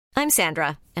I'm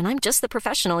Sandra, and I'm just the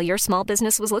professional your small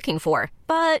business was looking for.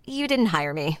 But you didn't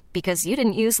hire me because you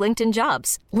didn't use LinkedIn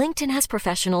Jobs. LinkedIn has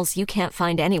professionals you can't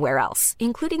find anywhere else,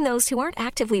 including those who aren't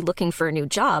actively looking for a new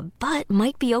job, but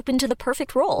might be open to the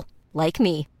perfect role, like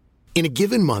me. In a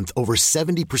given month, over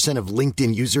 70% of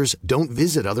LinkedIn users don't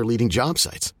visit other leading job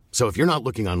sites. So if you're not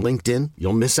looking on LinkedIn,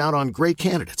 you'll miss out on great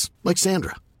candidates like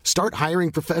Sandra. Start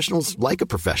hiring professionals like a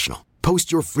professional.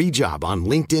 Post your free job on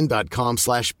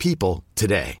linkedin.com/people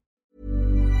today.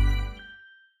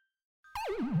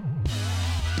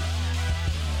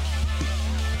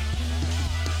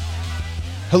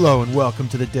 Hello and welcome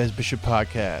to the Des Bishop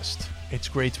Podcast. It's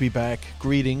great to be back.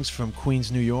 Greetings from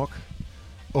Queens, New York.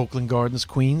 Oakland Gardens,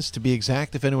 Queens, to be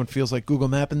exact, if anyone feels like Google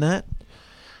mapping that.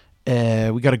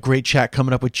 We got a great chat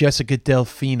coming up with Jessica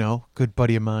Delfino, good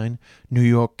buddy of mine, New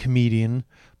York comedian,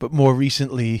 but more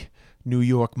recently, New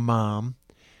York mom.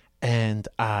 And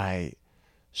I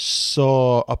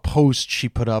saw a post she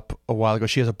put up a while ago.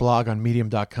 She has a blog on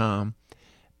medium.com.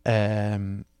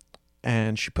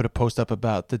 And she put a post up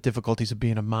about the difficulties of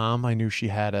being a mom. I knew she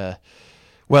had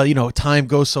well, you know, time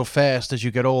goes so fast as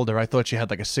you get older. I thought she had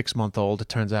like a 6-month-old. It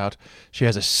turns out she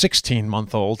has a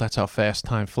 16-month-old. That's how fast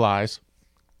time flies.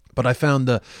 But I found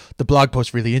the blog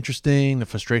post really interesting, the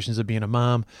frustrations of being a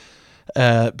mom.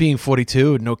 Being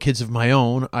 42, no kids of my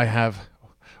own, I have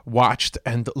watched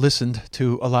and listened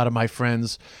to a lot of my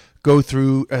friends go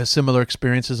through similar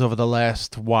experiences over the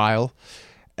last while,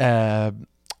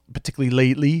 particularly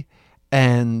lately.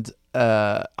 And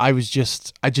I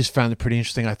just found it pretty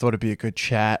interesting. I thought it'd be a good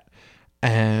chat,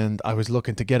 and I was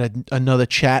looking to get another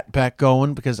chat back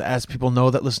going because, as people know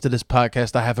that listen to this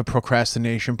podcast, I have a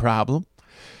procrastination problem.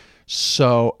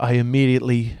 So I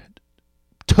immediately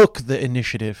took the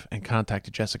initiative and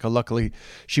contacted Jessica. Luckily,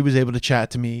 she was able to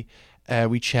chat to me.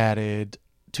 We chatted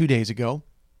 2 days ago,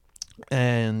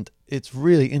 and it's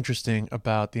really interesting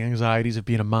about the anxieties of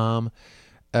being a mom,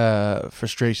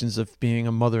 frustrations of being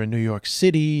a mother in New York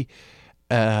City,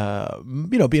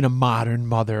 being a modern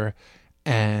mother,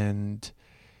 and,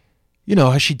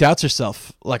 how she doubts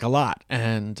herself like a lot.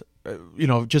 And,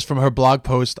 just from her blog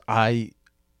post, I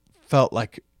felt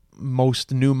like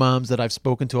most new moms that I've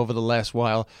spoken to over the last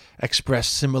while express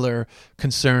similar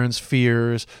concerns,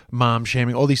 fears, mom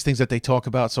shaming, all these things that they talk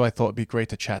about. So I thought it'd be great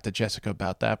to chat to Jessica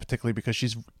about that, particularly because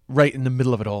she's right in the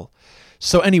middle of it all.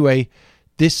 So anyway,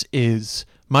 this is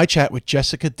my chat with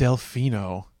Jessica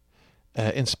Delfino,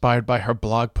 inspired by her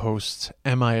blog post,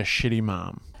 Am I a Shitty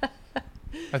Mom?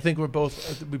 I think we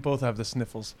both have the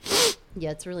sniffles. Yeah,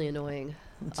 it's really annoying.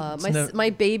 My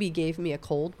baby gave me a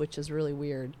cold, which is really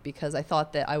weird because I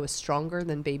thought that I was stronger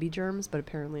than baby germs, but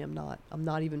apparently I'm not. I'm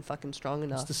not even fucking strong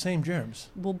enough. It's the same germs.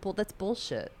 Well, that's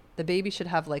bullshit. The baby should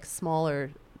have like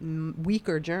smaller,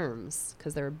 weaker germs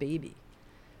because they're a baby.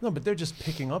 No, but they're just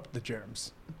picking up the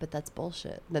germs. But that's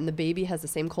bullshit. Then the baby has the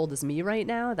same cold as me right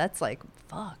now? That's like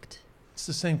fucked. It's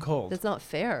the same cold. That's not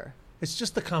fair. It's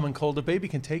just the common cold. A baby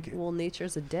can take it. Well,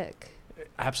 nature's a dick.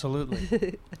 Absolutely.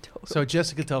 Totally. So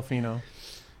Jessica Delfino,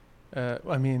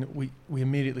 we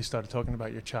immediately started talking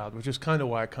about your child, which is kind of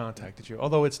why I contacted you.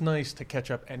 Although it's nice to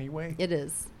catch up anyway. It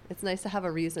is. It's nice to have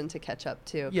a reason to catch up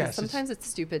too. Yes. Sometimes it's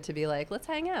stupid to be like, let's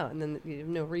hang out, and then you have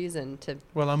no reason to.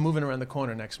 Well, I'm moving around the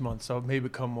corner next month, so it may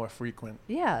become more frequent.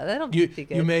 Yeah, that'll be good.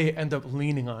 You may end up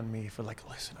leaning on me for like,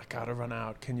 listen, I gotta run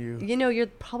out. Can you? You're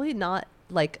probably not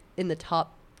like in the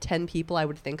top 10 people I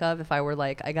would think of if I were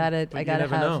like, I gotta you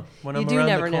never have. Know. When you I'm do around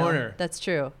never the corner. know. That's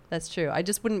true. I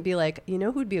just wouldn't be like,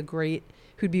 who'd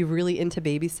be really into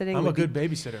babysitting. I'm a good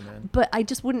babysitter, man. But I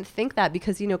just wouldn't think that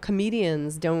because,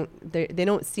 comedians they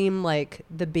don't seem like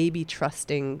the baby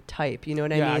trusting type. You know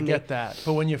what I mean? Yeah, I get that.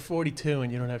 But when you're 42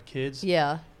 and you don't have kids,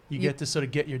 yeah, you get to sort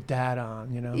of get your dad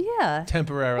on, Yeah.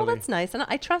 temporarily. Well, that's nice. And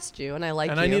I trust you and I like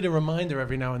you. And I need a reminder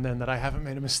every now and then that I haven't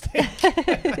made a mistake.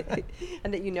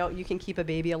 And that you can keep a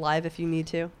baby alive if you need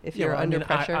to, if you're under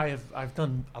pressure. I've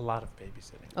done a lot of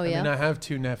babysitting. Oh, yeah? I have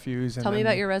 2 nephews. Tell me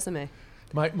about your resume.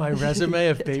 My resume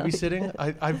of babysitting,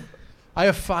 I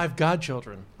have 5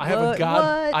 godchildren. I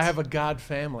have a god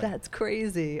family. That's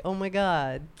crazy. Oh my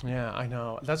God. Yeah, I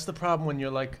know. That's the problem when you're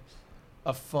like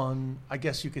a fun, I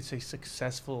guess you could say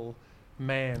successful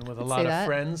man with a lot of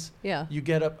friends. Yeah. You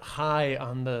get up high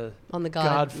on the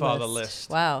Godfather list.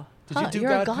 Wow.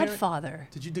 You're a godfather.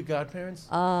 Did you do godparents?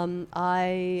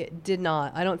 I did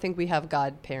not. I don't think we have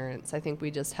godparents. I think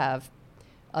we just have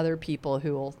other people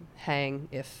who will hang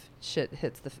if shit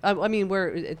hits the.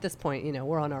 We're at this point,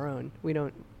 we're on our own.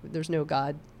 There's no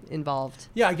God involved.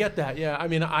 Yeah, I get that. Yeah,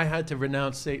 I had to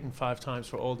renounce Satan 5 times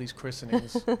for all these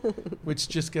christenings, which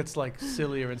just gets like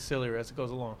sillier and sillier as it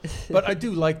goes along. But I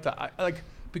do like that.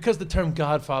 because the term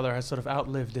godfather has sort of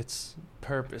outlived its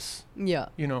purpose. Yeah.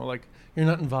 You know, like you're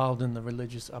not involved in the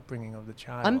religious upbringing of the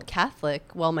child. I'm Catholic.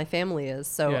 Well, my family is.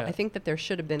 So Yeah. I think that there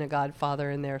should have been a godfather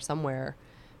in there somewhere,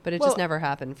 but it Well- just never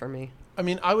happened for me. I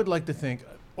mean, I would like to think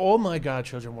all my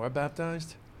godchildren were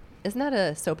baptized. Isn't that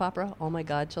a soap opera? All My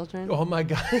Godchildren? Oh my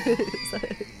God.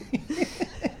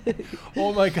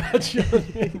 Oh my God,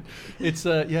 children. It's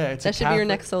it's That should be your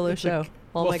next solo show.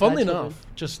 All well, My funnily Godchildren. enough,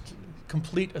 just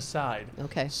complete aside.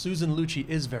 Okay. Susan Lucci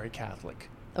is very Catholic,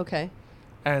 Okay.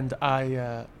 and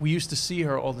we used to see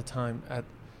her all the time at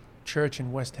church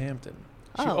in West Hampton.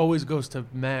 She Oh. always goes to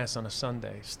mass on a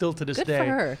Sunday. Still to this Good for day,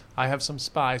 her. I have some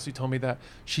spies who told me that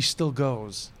she still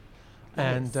goes.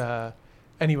 Nice. And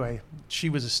anyway, she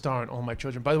was a star in All My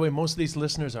Children. By the way, most of these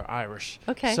listeners are Irish.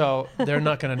 Okay. So they're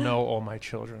not going to know All My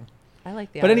Children. I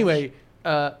like the But Irish. anyway,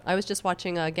 I was just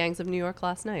watching Gangs of New York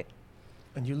last night.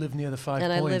 and you live near the Five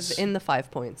and Points. I live in the 5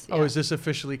 Points. Oh, yeah. is this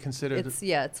officially considered It's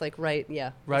it's like right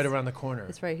right around the corner?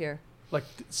 It's right here. Like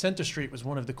Center Street was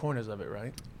one of the corners of it,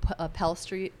 right? Pell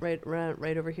Street,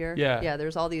 right over here. Yeah. Yeah.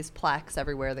 There's all these plaques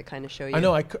everywhere that kind of show you. I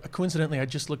know. Coincidentally, I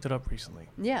just looked it up recently.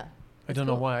 Yeah. I don't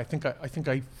know why. I think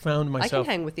I found I myself.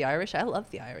 can hang with the Irish. I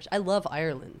love the Irish. I love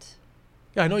Ireland.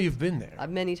 Yeah, I know you've been there.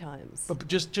 Many times. But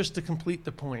just to complete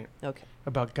the point Okay.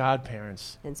 about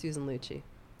godparents. And Susan Lucci.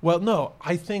 Well, no,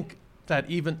 I think that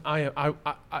even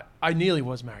I nearly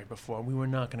was married before. We were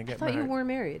not going to I get thought married. you were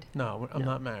married. No, I'm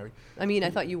not married. I mean, I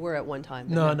thought you were at one time.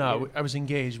 but No, I was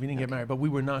engaged. We didn't get married, but we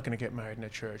were not going to get married in a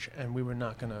church, and we were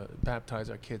not going to baptize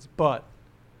our kids. But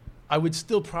I would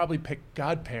still probably pick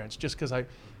godparents just because I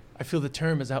feel the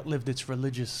term has outlived its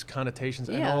religious connotations,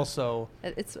 and Yeah. also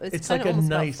It's it's kind like of a almost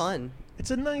nice about fun.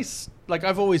 It's a nice, like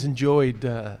I've always enjoyed,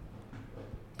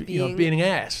 being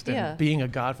asked and Yeah. being a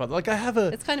godfather. Like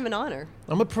It's kind of an honor.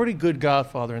 I'm a pretty good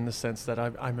godfather in the sense that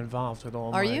I'm involved with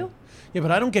all. Are my, you? Yeah, but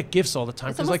I don't get gifts all the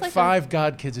time It's because almost like like 5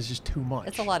 god kids is just too much.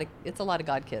 It's a lot of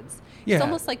god kids. Yeah. It's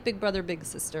almost like Big Brother, Big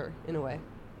Sister in a way.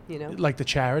 You know. Like the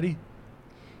charity.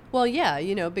 Well, yeah,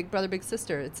 Big Brother, Big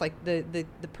Sister. It's like the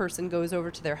person goes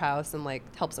over to their house and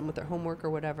like helps them with their homework or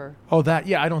whatever. Oh, that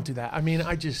yeah, I don't do that. I mean,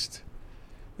 I'm just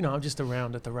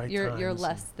around at the right You're times.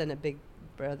 less than a Big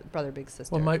Brother, Big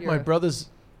Sister. Well, my You're brothers,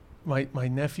 my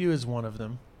nephew is one of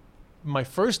them. My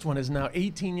first one is now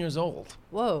 18 years old.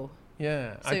 Whoa.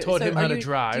 Yeah, I taught him are how to you-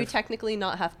 drive. Do you technically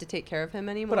not have to take care of him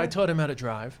anymore? But I taught him how to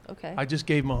drive. Okay. I just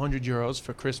gave him €100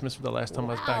 for Christmas for the last time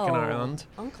I was back in Wow. Ireland.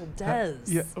 Uncle Des.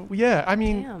 Yeah. I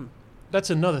mean, Damn. that's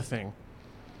another thing.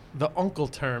 The uncle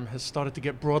term has started to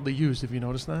get broadly used. Have you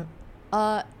noticed that?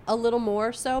 A little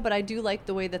more so, but I do like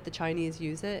the way that the Chinese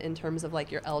use it in terms of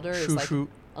like your elder is like Shoo.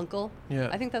 uncle. Yeah.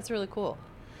 I think that's really cool.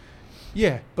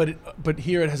 Yeah, but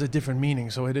here it has a different meaning,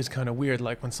 so it is kind of weird.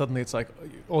 Like when suddenly it's like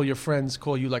all your friends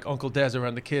call you like Uncle Des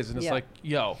around the kids, and it's Yeah. like,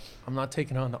 yo, I'm not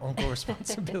taking on the uncle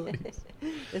responsibilities.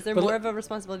 Is there But more le- of a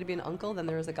responsibility to be an uncle than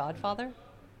there is a godfather?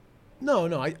 No,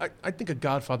 I think a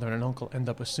godfather and an uncle end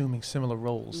up assuming similar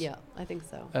roles. Yeah, I think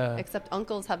so. Uh, Except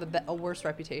uncles have a worse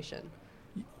reputation.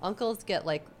 Uncles get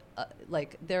like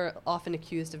they're often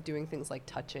accused of doing things like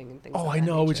touching and things. Oh, of I that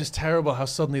know, which nature. is terrible how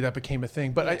suddenly that became a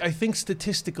thing. But Yeah. I think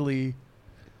statistically,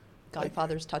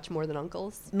 Godfathers touch more than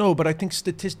uncles. no, but I think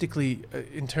statistically,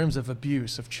 in terms of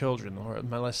abuse of children or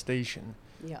molestation,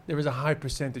 Yeah, there is a high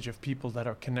percentage of people that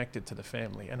are connected to the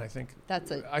family, and I think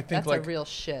that's a I think that's like a real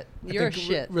shit. I You're a think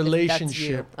shit. if that's you.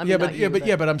 relationship. I mean, not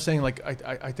you, but I'm saying like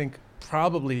I think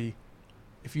probably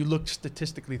if you look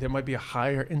statistically, there might be a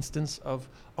higher instance of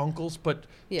uncles, but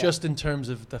Yeah. just in terms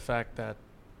of the fact that,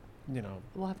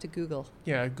 we'll have to Google.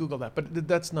 yeah, Google that. But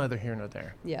that's neither here nor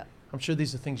there. Yeah. I'm sure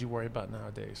these are things you worry about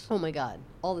nowadays. Oh my God,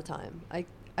 all the time.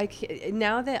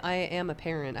 Now that I am a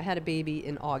parent, I had a baby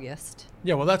in August.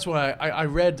 Yeah, well, that's why I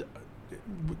read.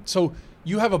 So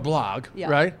you have a blog, Yeah.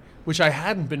 right? Which I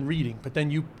hadn't been reading, but then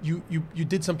you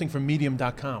did something for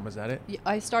Medium.com. Is that it?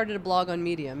 I started a blog on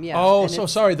Medium. Yeah. Oh, and so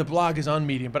it's- sorry. The blog is on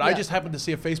Medium, but I Yeah. just happened to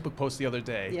see a Facebook post the other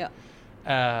day.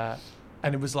 Yeah.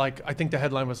 And it was like, I think the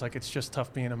headline was like, "It's just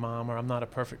tough being a mom," or "I'm not a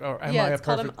perfect," or "Am Yeah, I a it's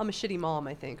called perfect?" I'm a shitty mom,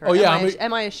 I think. Or Oh, yeah,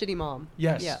 Am I a shitty mom?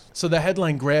 Yes. Yeah. So the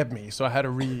headline grabbed me, so I had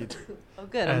to read. Oh,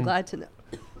 good. I'm And- glad to know.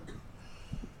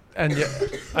 And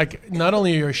like, not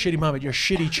only are you a shitty mom, but your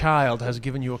shitty child has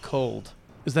given you a cold.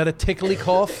 Is that a tickly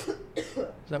cough? Is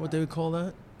that what they would call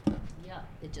that? Yeah.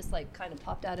 It just like kind of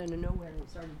popped out of nowhere and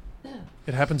started.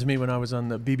 It happened to me when I was on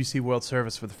the BBC World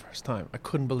Service for the first time. I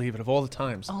couldn't believe it. Of all the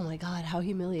times. Oh my God, how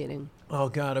humiliating. Oh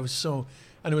God, I was so,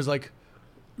 and it was like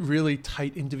really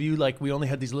tight interview. Like we only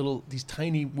had these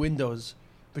tiny windows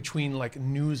between like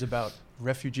news about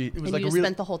refugees. It was And like you a just real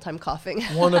spent the whole time coughing.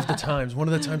 one of the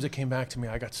times it came back to me,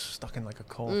 I got stuck in like a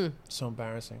cold. So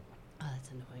embarrassing. Oh, that's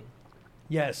annoying.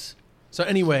 Yes. So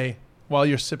anyway, while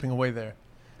you're sipping away there,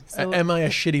 So, am I a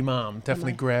shitty mom?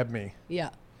 Definitely grab me. Yeah.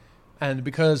 And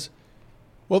because,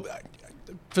 well,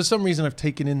 for some reason I've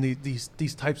taken in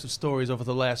these types of stories over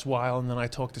the last while, and then I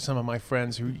talk to some of my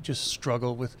friends who just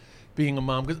struggle with being a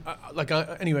mom.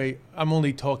 Because, anyway, I'm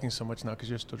only talking so much now because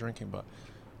you're still drinking, but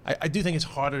I do think it's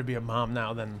harder to be a mom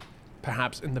now than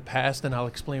perhaps in the past, and I'll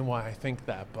explain why I think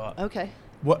that. But Okay.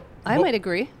 I might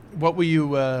agree. What were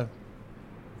you?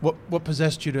 What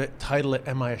possessed you to title it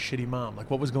 "Am I a Shitty Mom"? Like,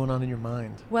 what was going on in your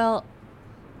mind? Well,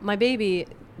 my baby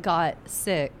got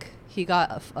sick. He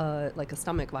got like a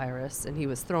stomach virus, and he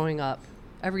was throwing up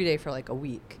every day for like a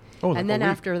week. Oh, and then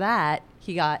after that,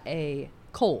 he got a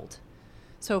cold.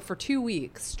 So for 2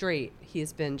 weeks straight,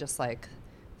 he's been just like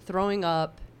throwing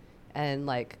up and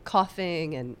like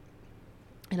coughing, and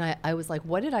I was like,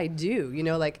 what did I do? You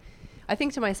know, like I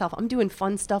think to myself, I'm doing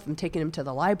fun stuff. I'm taking him to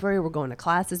the library. We're going to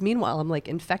classes. Meanwhile, I'm like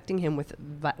infecting him with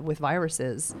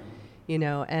viruses, you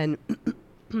know, and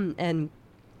and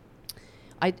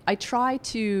I try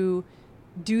to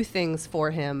do things for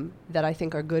him that I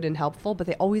think are good and helpful, but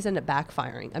they always end up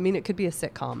backfiring. I mean, it could be a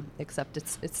sitcom, except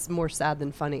it's more sad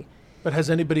than funny. But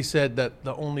has anybody said that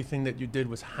the only thing that you did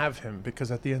was have him? Because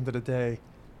at the end of the day,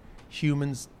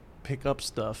 humans pick up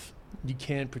stuff. You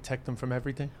can't protect them from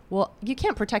everything. Well, you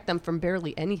can't protect them from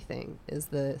barely anything is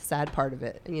the sad part of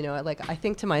it. You know, like I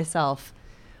think to myself,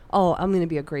 oh, I'm going to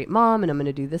be a great mom and I'm going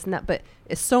to do this and that. But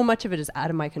so much of it is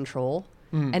out of my control.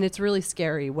 And it's really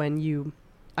scary when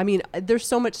there's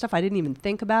so much stuff I didn't even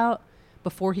think about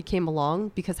before he came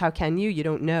along, because how can you? You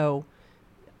don't know.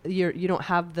 You don't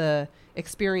have the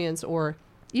experience, or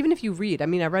even if you read. I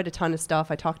mean, I read a ton of stuff.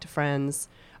 I talked to friends.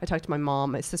 I talked to my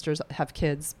mom. My sisters have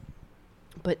kids.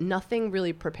 But nothing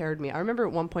really prepared me. I remember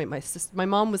at one point my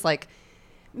mom was like,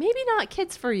 maybe not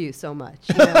kids for you so much.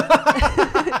 You know?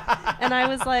 And I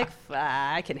was like,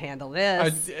 I can handle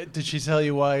this. Did she tell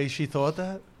you why she thought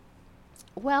that?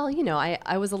 Well, you know,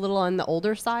 I was a little on the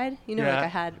older side. You know, Yeah.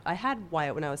 like I had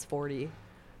Wyatt when I was 40,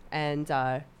 and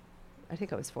I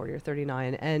think I was 40 or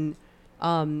 39,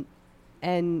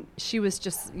 and she was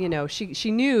just, you know,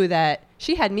 she knew that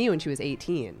she had me when she was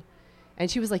 18, and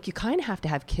she was like, you kind of have to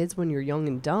have kids when you're young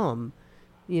and dumb,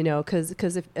 you know,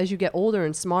 because if as you get older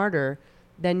and smarter,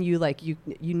 then you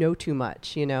know too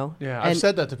much, you know. Yeah, I've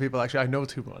said that to people. Actually, I know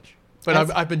too much.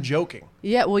 But I've been joking.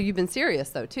 Yeah, well, you've been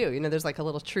serious, though, too. You know, there's like a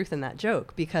little truth in that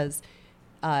joke, because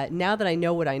now that I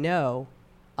know what I know,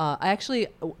 I actually,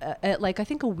 I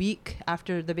think a week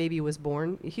after the baby was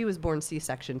born, he was born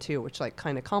C-section, too, which, like,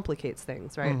 kind of complicates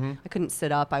things, right? Mm-hmm. I couldn't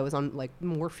sit up. I was on, like,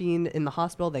 morphine in the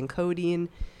hospital, then codeine.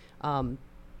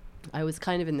 I was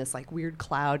kind of in this, like, weird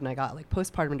cloud, and I got, like,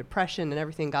 postpartum depression, and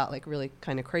everything got, like, really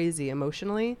kind of crazy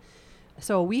emotionally.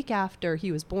 So a week after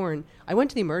he was born, I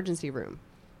went to the emergency room.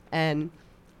 And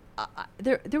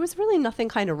there was really nothing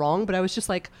kind of wrong, but I was just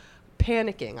like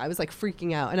panicking. I was like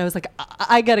freaking out, and I was like,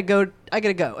 I gotta go.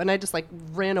 And I just like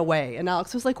ran away. And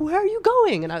Alex was like, where are you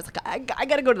going? And I was like, I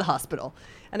gotta go to the hospital.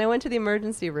 And I went to the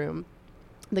emergency room.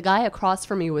 The guy across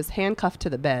from me was handcuffed to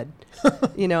the bed,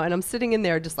 you know, and I'm sitting in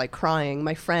there just like crying.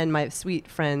 My friend, my sweet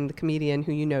friend, the comedian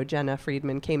who you know, Jenna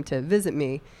Friedman, came to visit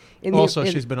me.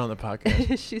 She's been on the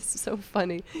podcast. She's so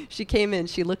funny. She came in,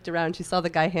 she looked around, she saw the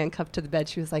guy handcuffed to the bed.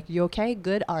 She was like, you okay?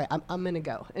 Good. All right, I'm going to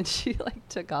go. And she like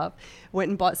took off, went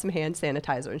and bought some hand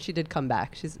sanitizer, and she did come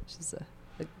back. She's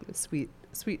a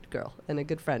sweet girl and a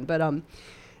good friend. But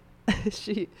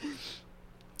she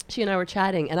and I were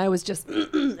chatting, and I was just,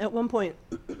 at one point,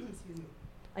 excuse me,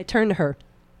 I turned to her,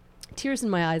 tears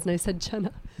in my eyes, and I said,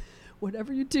 Jenna,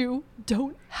 whatever you do,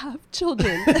 don't have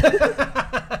children.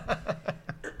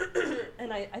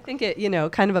 And I think it, you know,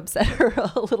 kind of upset her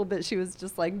a little bit. She was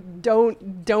just like,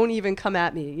 don't even come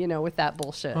at me, you know, with that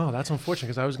bullshit. Oh, that's unfortunate,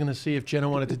 because I was going to see if Jenna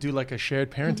wanted to do like a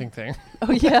shared parenting thing.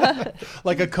 Oh, yeah.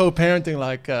 Like a co-parenting,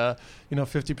 like,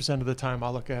 50% of the time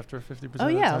I'll look after 50% of the time. Oh,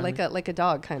 yeah, like a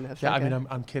dog kind of. Yeah, like I mean,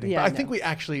 I'm kidding. Yeah, but I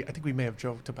think we may have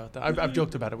joked about that. I've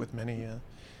joked about it with many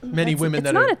women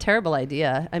it's not a terrible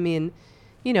idea. I mean,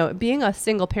 you know, being a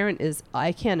single parent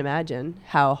I can't imagine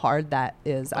how hard that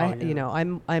is. You know,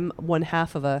 I'm one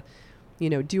half of a, you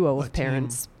know, duo of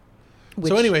parents.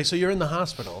 So anyway, so you're in the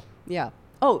hospital. Yeah.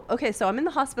 Oh, okay. So I'm in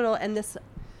the hospital, and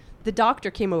the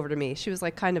doctor came over to me. She was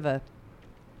like kind of a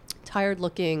tired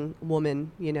looking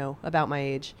woman, you know, about my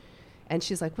age. And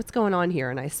she's like, what's going on here?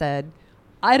 And I said,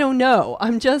 I don't know.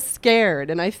 I'm just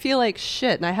scared. And I feel like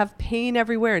shit. And I have pain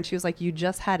everywhere. And she was like, you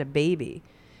just had a baby.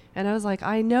 And I was like,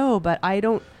 I know, but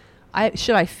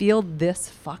should I feel this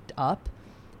fucked up?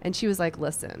 And she was like,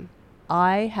 listen,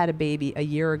 I had a baby a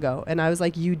year ago. And I was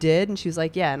like, you did? And she was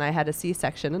like, yeah. And I had a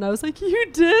C-section. And I was like, you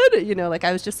did? You know, like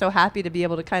I was just so happy to be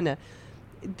able to kind of,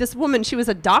 this woman, she was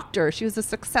a doctor. She was a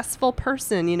successful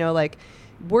person, you know, like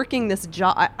working this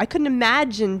job. I couldn't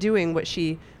imagine doing what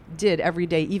she did every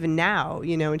day, even now,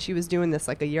 you know, and she was doing this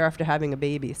like a year after having a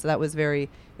baby. So that was very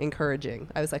encouraging.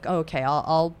 I was like, oh, okay,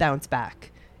 I'll bounce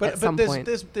back. But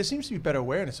there seems to be better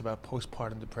awareness about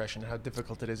postpartum depression, how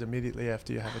difficult it is immediately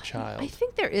after you have a child. I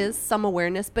think there is some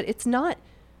awareness, but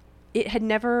it had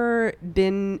never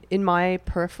been in my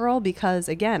peripheral because,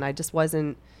 again, I just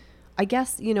wasn't, I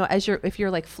guess, you know, if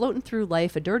you're like floating through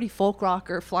life, a dirty folk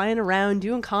rocker, flying around,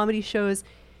 doing comedy shows,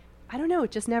 I don't know, it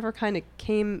just never kind of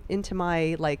came into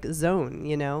my like zone,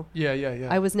 you know? Yeah.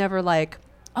 I was never like,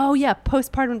 oh yeah,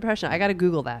 postpartum depression. I got to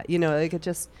Google that. You know, like it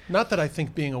just. Not that I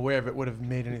think being aware of it would have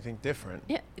made anything different.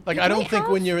 Yeah. Like I don't think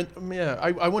when you're in,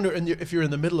 I wonder if you're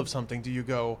in the middle of something, do you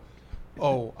go,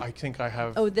 oh, I think I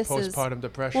have postpartum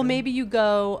depression? Well, maybe you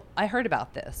go, I heard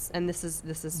about this and this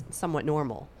is somewhat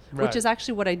normal, right. Which is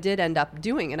actually what I did end up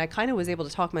doing. And I kind of was able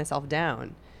to talk myself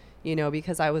down, you know,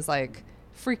 because I was like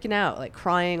freaking out, like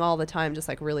crying all the time, just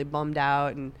like really bummed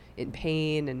out and in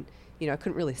pain. And, you know, I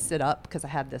couldn't really sit up because I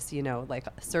had this, you know, like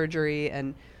surgery.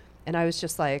 And I was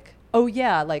just like, oh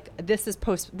yeah, like this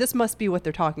must be what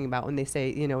they're talking about when they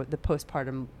say, you know, the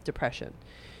postpartum depression,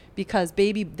 because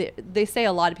they say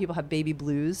a lot of people have baby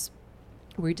blues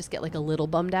where you just get like a little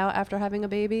bummed out after having a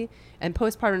baby, and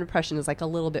postpartum depression is like a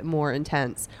little bit more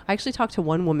intense. I actually talked to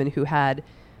one woman who had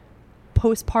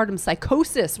postpartum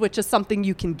psychosis, which is something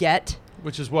you can get.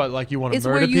 Which is what, like you want to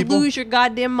murder people? It's where you lose your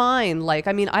goddamn mind. Like,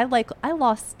 I mean, I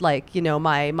lost like, you know,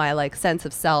 my like sense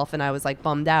of self, and I was like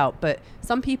bummed out. But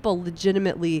some people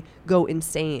legitimately go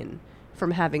insane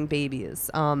from having babies.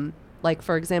 Like,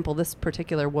 for example, this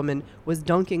particular woman was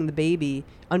dunking the baby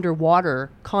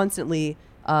underwater, constantly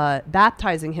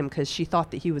baptizing him because she thought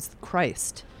that he was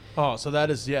Christ. Oh, so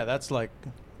that's like...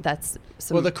 That's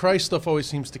well, the Christ stuff always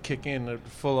seems to kick in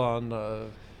full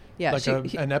on... Yeah, like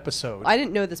an episode. I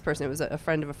didn't know this person. It was a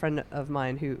friend of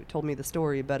mine who told me the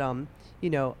story. But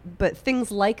you know, but things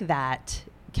like that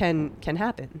can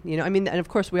happen. You know, I mean, and of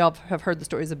course we all have heard the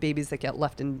stories of babies that get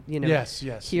left in, you know, yes,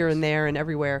 and there and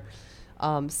everywhere.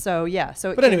 So yeah.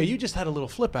 So. But anyway, you just had a little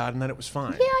flip out, and then it was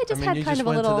fine. Yeah, I just had kind of a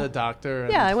little. You went to the doctor.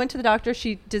 Yeah, I went to the doctor.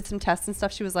 She did some tests and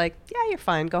stuff. She was like, "Yeah, you're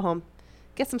fine. Go home,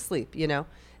 get some sleep." You know,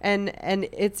 and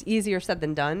it's easier said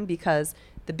than done because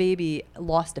the baby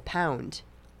lost a pound.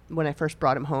 When I first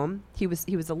brought him home, he was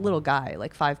a little guy,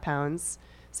 like 5 pounds,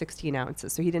 16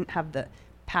 ounces. So he didn't have the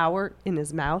power in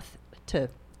his mouth to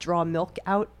draw milk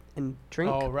out and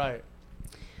drink. Oh, right.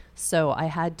 So I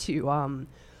had to,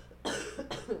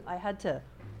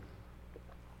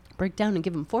 break down and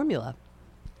give him formula.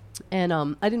 And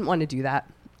I didn't want to do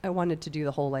that. I wanted to do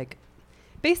the whole like,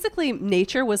 basically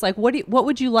nature was like, what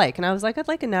would you like? And I was like, I'd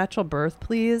like a natural birth,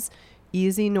 please.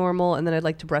 Easy, normal, and then I'd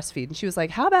like to breastfeed. And she was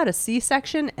like, how about a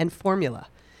C-section and formula?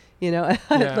 You know?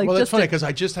 Yeah, like, well, that's funny because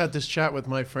I just had this chat with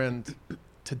my friend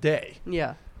today.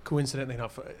 Yeah. Coincidentally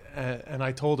enough. And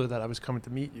I told her that I was coming to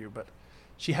meet you, but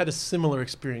she had a similar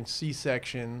experience,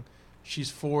 C-section. She's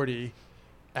 40.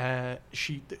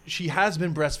 She has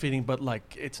been breastfeeding, but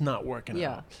like it's not working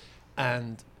out.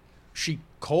 And she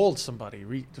called somebody,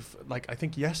 like I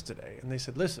think yesterday, and they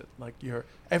said, listen, like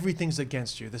everything's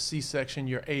against you, the C-section,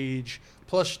 your age,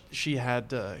 plus she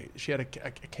had a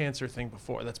cancer thing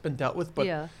before that's been dealt with,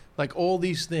 but like all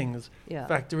these things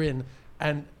factor in.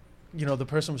 And you know, the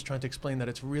person was trying to explain that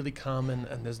it's really common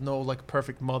and there's no like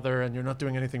perfect mother and you're not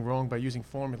doing anything wrong by using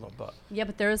formula. But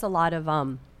there is a lot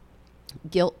of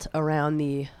guilt around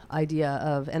the idea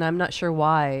of, and I'm not sure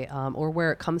why or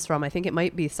where it comes from. I think it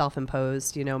might be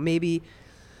self-imposed. You know, maybe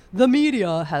the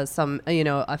media has some, you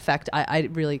know, effect. I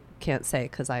really can't say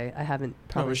because I haven't.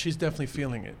 No, but she's definitely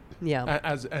feeling it.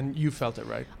 Yeah. And you felt it,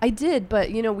 right? I did, but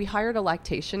you know, we hired a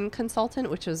lactation consultant,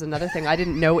 which was another thing I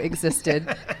didn't know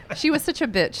existed. She was such a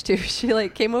bitch too. She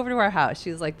like came over to our house.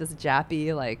 She was like this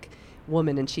jappy like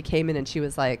woman, and she came in and she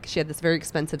was like, she had this very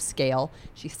expensive scale.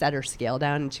 She set her scale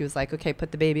down and she was like, okay,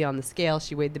 put the baby on the scale.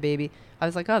 She weighed the baby. I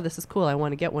was like, oh, this is cool. I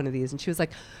want to get one of these. And she was like,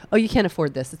 oh, you can't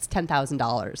afford this. It's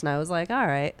 $10,000. And I was like, all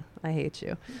right, I hate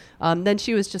you. Then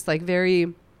she was just like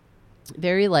very,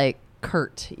 very like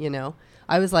curt, you know.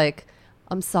 I was like,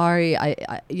 I'm sorry.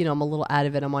 I you know, I'm a little out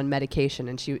of it. I'm on medication.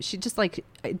 And she just like,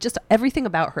 just everything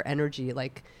about her energy,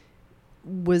 like,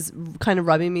 was kind of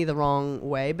rubbing me the wrong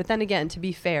way. But then again, to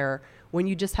be fair, when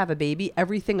you just have a baby,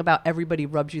 everything about everybody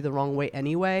rubs you the wrong way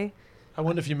anyway. I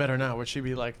wonder if you met her now, would she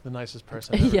be like the nicest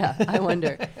person ever? Yeah, I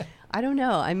wonder. I don't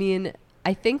know. I mean,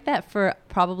 I think that for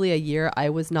probably a year, I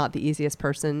was not the easiest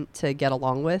person to get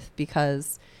along with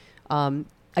because,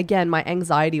 again, my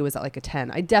anxiety was at like a 10.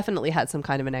 I definitely had some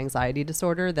kind of an anxiety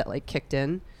disorder that like kicked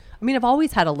in. I mean, I've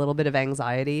always had a little bit of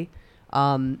anxiety.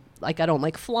 Like I don't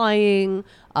like flying.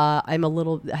 I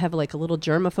have like a little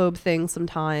germaphobe thing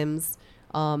sometimes.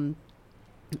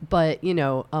 But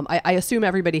I assume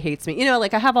everybody hates me.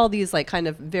 Like I have all these like kind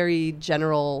of very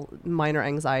general minor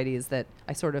anxieties that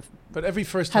I sort of. But every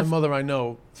first-time mother I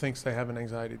know thinks they have an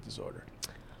anxiety disorder.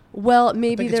 Well,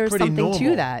 maybe there's something normal.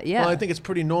 to that. Yeah. Well, I think it's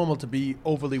pretty normal to be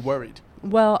overly worried.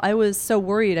 Well, I was so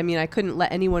worried. I mean, I couldn't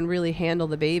let anyone really handle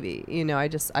the baby.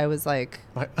 I was like.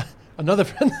 Another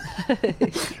friend.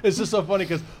 It's just so funny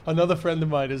because another friend of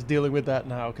mine is dealing with that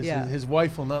now because his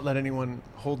wife will not let anyone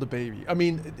hold the baby. I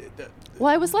mean.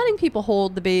 Well, I was letting people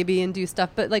hold the baby and do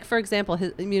stuff, but like for example,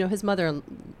 his mother,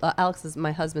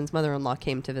 my husband's mother-in-law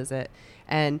came to visit,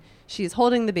 and she's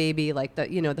holding the baby like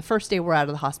the first day we're out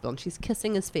of the hospital, and she's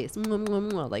kissing his face,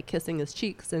 like kissing his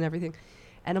cheeks and everything,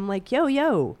 and I'm like,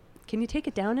 yo, can you take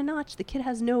it down a notch? The kid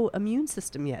has no immune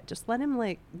system yet. Just let him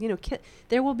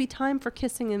there will be time for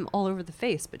kissing him all over the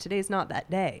face, but today's not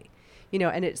that day,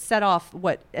 and it set off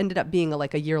what ended up being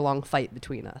a year-long fight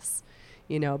between us,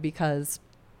 because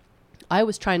I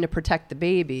was trying to protect the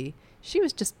baby. She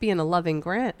was just being a loving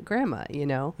grandma,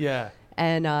 Yeah.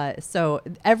 And so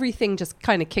everything just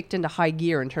kind of kicked into high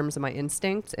gear in terms of my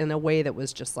instincts in a way that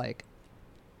was just like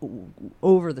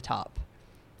over the top,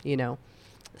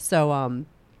 So,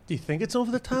 do you think it's over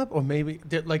the top, or maybe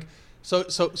so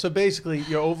basically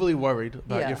you're overly worried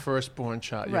about your firstborn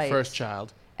child, your first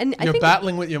child. And you're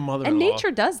battling with your mother-in-law. And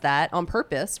nature does that on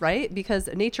purpose, right? Because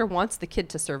nature wants the kid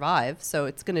to survive, so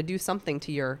it's going to do something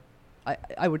to your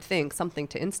I would think something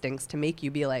to instincts to make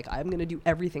you be like, I'm going to do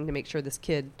everything to make sure this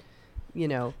kid,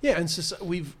 Yeah, and so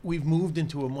we've moved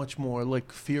into a much more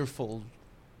like fearful,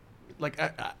 like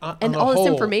and all this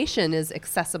information is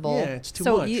accessible. Yeah, it's too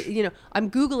so much.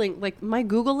 I'm Googling, like my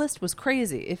Google list was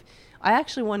crazy. If I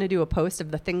actually want to do a post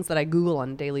of the things that I Google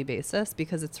on a daily basis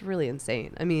because it's really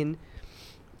insane. I mean,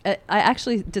 I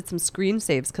actually did some screen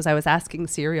saves because I was asking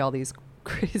Siri all these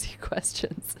crazy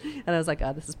questions, and I was like,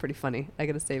 this is pretty funny. I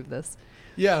gotta save this.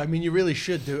 Yeah, I mean, you really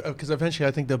should do, because eventually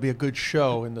I think there'll be a good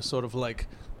show in the sort of like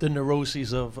the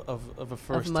neuroses of a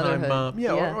first-time mom.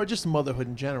 Yeah. Or just motherhood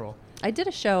in general. I did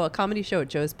a comedy show at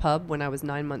Joe's Pub when I was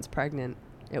 9 months pregnant.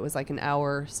 It was like an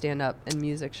hour stand-up and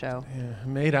music show. Yeah,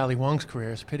 made Ali Wong's career.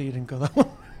 It's a pity you didn't go that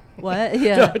one. What?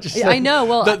 Yeah. No, I know.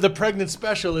 Well, the pregnant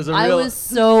special is I was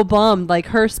so bummed. Like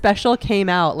her special came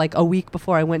out like a week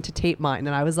before I went to tape mine,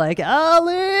 and I was like,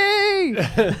 Ali!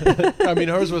 I mean,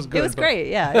 hers was good. It was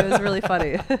great. Yeah, it was really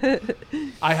funny.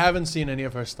 I haven't seen any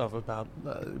of her stuff about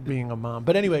being a mom.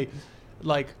 But anyway,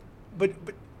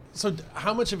 so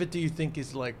how much of it do you think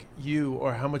is like you,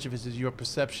 or how much of it is your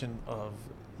perception of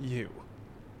you?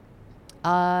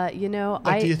 Do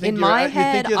you think in my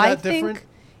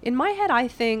head, I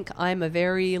think I'm a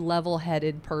very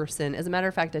level-headed person. As a matter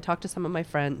of fact, I talked to some of my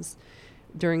friends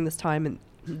during this time, and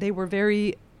they were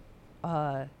very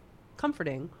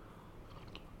comforting.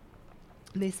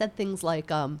 They said things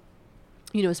like,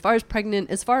 as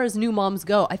far as new moms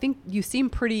go, I think you seem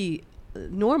pretty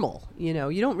normal. You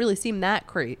don't really seem that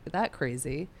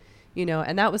crazy.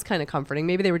 And that was kind of comforting.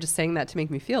 Maybe they were just saying that to make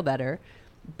me feel better.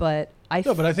 But I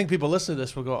think people listening to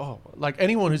this will go, oh, like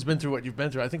anyone who's been through what you've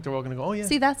been through, I think they're all going to go, oh, yeah.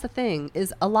 See, that's the thing,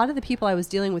 is a lot of the people I was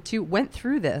dealing with, too, went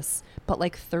through this, but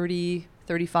like 30,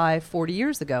 35, 40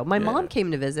 years ago. My mom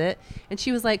came to visit, and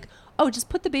she was like, oh, just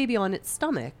put the baby on its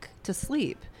stomach to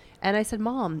sleep. And I said,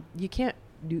 Mom, they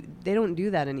don't do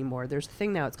that anymore. There's a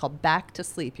thing now. It's called back to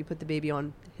sleep. You put the baby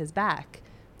on his back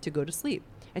to go to sleep.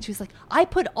 And she was like, I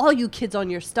put all you kids on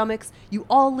your stomachs. You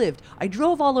all lived. I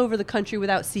drove all over the country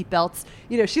without seatbelts.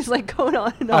 She's like going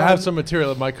on and on. I have some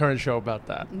material in my current show about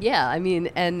that. Yeah, I mean,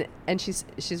 and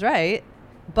she's right.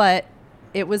 But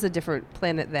it was a different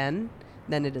planet then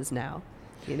than it is now.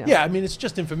 Yeah, I mean, it's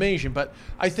just information. But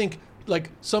I think like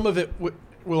some of it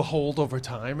will hold over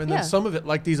time. And then some of it,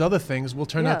 like these other things, will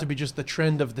turn out to be just the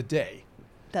trend of the day.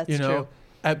 That's true.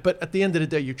 But at the end of the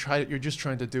day, you're just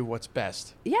trying to do what's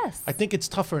best. Yes. I think it's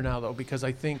tougher now, though, because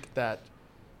I think that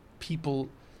people,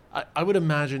 I would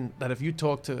imagine that if you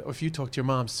talk to your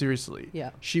mom seriously,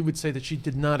 she would say that she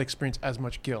did not experience as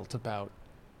much guilt about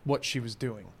what she was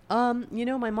doing.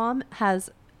 My mom has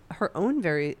her own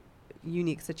very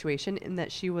unique situation in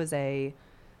that she was a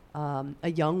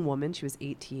young woman. She was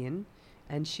 18,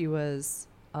 and she was,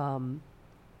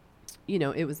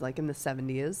 it was like in the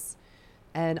 70s.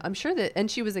 And I'm sure and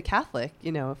she was a Catholic,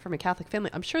 from a Catholic family.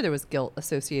 I'm sure there was guilt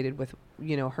associated with,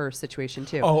 her situation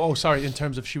too. Oh, sorry. In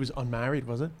terms of she was unmarried,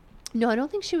 was it? No, I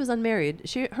don't think she was unmarried.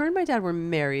 Her and my dad were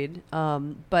married,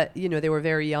 but they were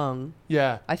very young.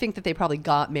 Yeah. I think that they probably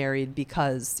got married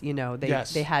because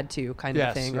they had to kind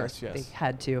of thing, or they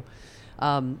had to.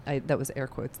 That was air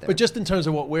quotes there. But just in terms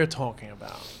of what we're talking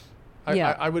about,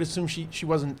 I would assume she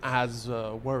wasn't as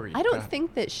worried. I don't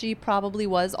think that she probably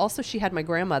was. Also, she had my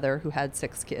grandmother who had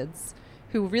 6 kids,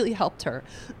 who really helped her.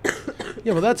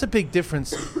 Yeah, well, that's a big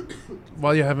difference.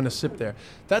 While you're having a sip there,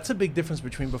 that's a big difference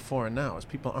between before and now. Is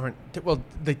people aren't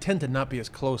they tend to not be as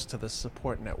close to the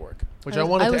support network, which I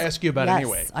wanted to ask you about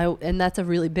anyway. And that's a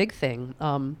really big thing.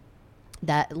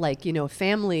 That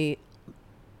family.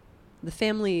 The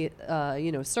family,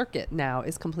 circuit now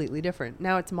is completely different.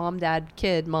 Now it's mom, dad,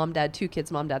 kid, mom, dad, 2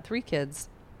 kids, mom, dad, 3 kids.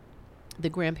 The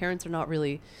grandparents are not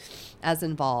really as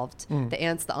involved. The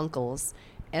aunts, the uncles.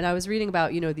 And I was reading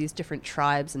about, these different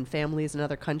tribes and families in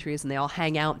other countries, and they all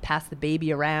hang out and pass the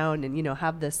baby around and,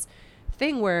 have this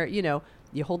thing where, you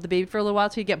hold the baby for a little while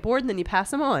till you get bored and then you pass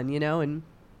them on, and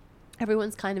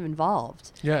everyone's kind of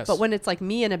involved. Yes. But when it's like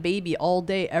me and a baby all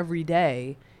day, every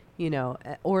day,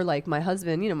 or like my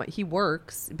husband, he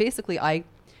works. Basically, I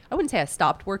wouldn't say I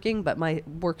stopped working, but my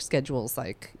work schedule's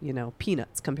like,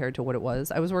 peanuts compared to what it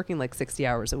was. I was working like 60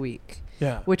 hours a week,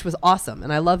 which was awesome.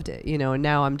 And I loved it, and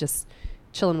now I'm just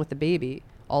chilling with the baby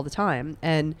all the time.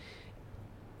 And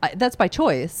that's by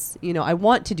choice. I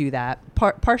want to do that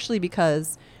partially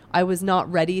because I was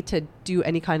not ready to do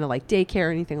any kind of like daycare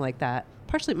or anything like that.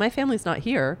 Partially, my family's not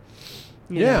here.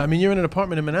 You know? I mean, you're in an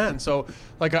apartment in Manhattan, so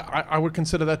like I would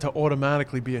consider that to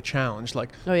automatically be a challenge.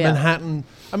 Like Manhattan,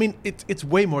 I mean, it's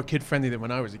way more kid friendly than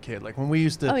when I was a kid. Like when we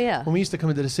used to come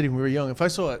into the city when we were young. If I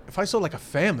saw like a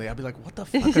family, I'd be like, what the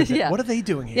fuck is that? What are they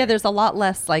doing here? Yeah, there's a lot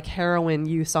less like heroin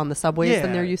use on the subways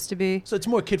than there used to be. So it's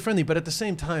more kid friendly, but at the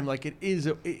same time, like I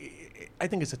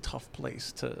think it's a tough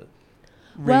place to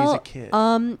raise a kid.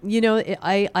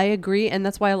 I agree, and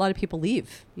that's why a lot of people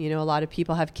leave. A lot of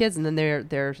people have kids, and then they're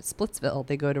Splitsville.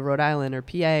 They go to Rhode Island or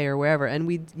PA or wherever. And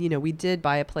we did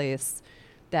buy a place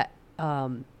that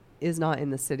is not in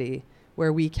the city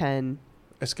where we can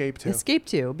escape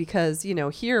to, because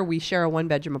here we share a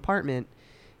 1-bedroom apartment,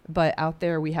 but out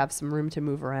there we have some room to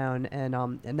move around,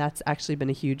 and that's actually been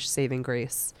a huge saving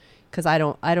grace, because I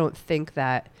don't think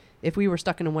that if we were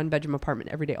stuck in a 1-bedroom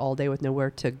apartment every day, all day with nowhere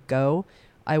to go,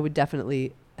 I would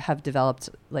definitely have developed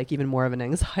like even more of an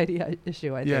anxiety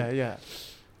issue. I think. Yeah.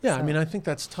 So. I mean, I think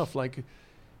that's tough. Like,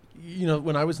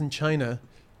 when I was in China,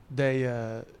 they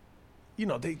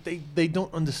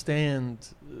don't understand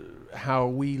how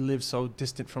we live so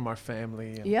distant from our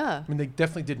family. And, I mean, they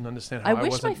definitely didn't understand how I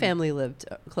wish my family lived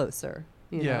closer.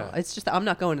 It's just that I'm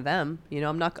not going to them.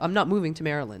 I'm not moving to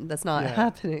Maryland. That's not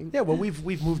happening. Yeah, well,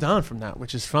 we've moved on from that,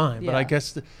 which is fine. But I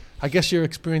guess you're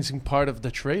experiencing part of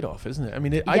the trade-off, isn't it? I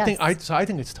mean, I think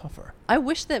it's tougher. I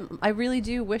really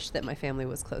do wish that my family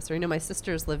was closer. My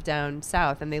sisters live down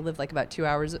south, and they live like about 2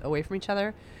 hours away from each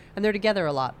other, and they're together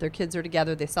a lot. Their kids are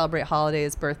together. They celebrate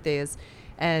holidays, birthdays,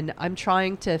 and I'm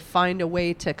trying to find a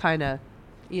way to kind of,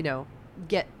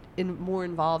 get more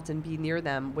involved and be near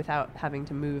them without having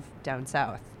to move down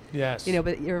south. Yes.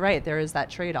 But you're right, there is that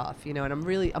trade-off, and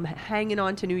I'm hanging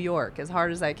on to New York as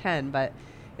hard as I can, but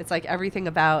it's like everything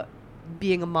about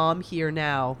being a mom here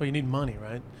now. Well, you need money,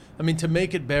 right? I mean, to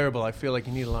make it bearable, I feel like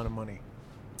you need a lot of money.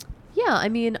 Yeah, I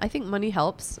mean, I think money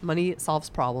helps. Money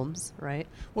solves problems, right?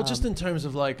 Well, just in terms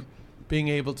of like being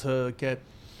able to get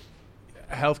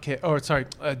healthcare,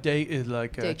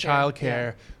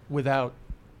 childcare without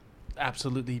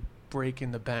absolutely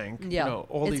breaking the bank. Yeah,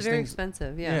 all these things. It's very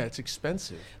expensive. Yeah, it's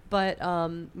expensive. But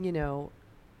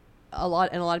a lot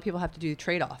of people have to do the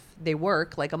trade-off. They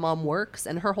work, like a mom works,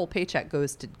 and her whole paycheck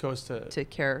goes to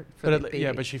care for the baby.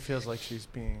 Yeah, but she feels like she's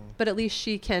being. But at least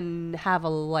she can have a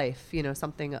life.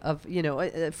 Something of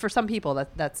for some people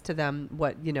that's to them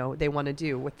what they want to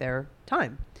do with their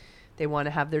time. They want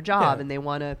to have their job and they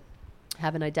want to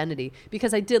have an identity.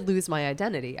 Because I did lose my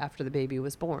identity after the baby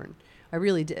was born. I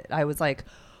really did. I was like,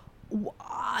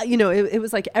 it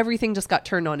was like everything just got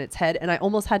turned on its head, and I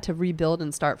almost had to rebuild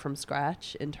and start from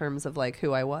scratch in terms of like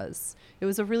who I was. It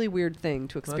was a really weird thing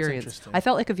to experience. I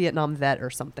felt like a Vietnam vet or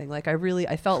something. Like I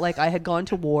felt like I had gone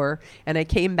to war and I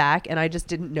came back and I just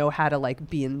didn't know how to like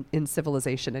be in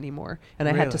civilization anymore, and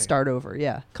I had to start over.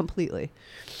 Yeah, completely.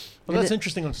 Well, that's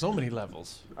interesting on so many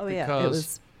levels. Oh yeah,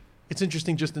 it's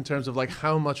interesting just in terms of like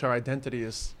how much our identity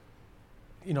is,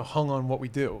 hung on what we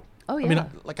do. Oh yeah. I mean,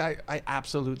 I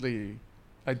absolutely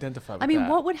identify with that. I mean,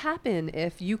 what would happen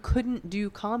if you couldn't do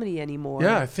comedy anymore?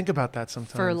 Yeah, I think about that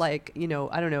sometimes. For like, I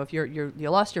don't know if you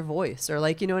lost your voice or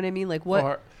like, you know what I mean? Like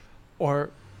what? Or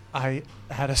I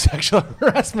had a sexual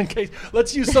harassment case.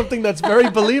 Let's use something that's very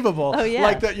believable. Oh, yeah.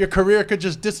 Like that your career could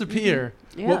just disappear.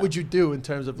 Yeah. What would you do in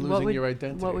terms of losing your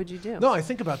identity? What would you do? No, I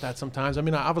think about that sometimes. I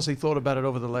mean, I obviously thought about it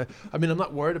over the I'm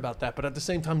not worried about that, but at the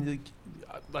same time,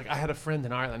 like I had a friend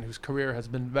in Ireland whose career has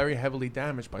been very heavily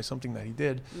damaged by something that he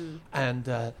did. And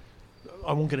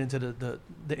I won't get into the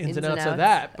ins and outs of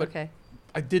that, but okay.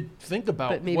 I did think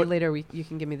about But maybe later you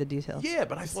can give me the details. Yeah,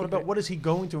 but I thought about what is he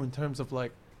going through in terms of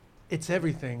like, it's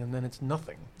everything and then it's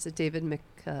nothing. Is it David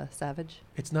McSavage?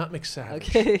 It's not McSavage.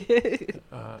 Okay.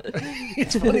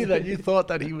 It's funny that you thought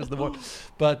that he was the one.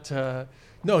 But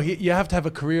no, you have to have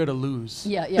a career to lose.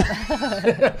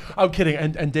 Yeah. I'm kidding.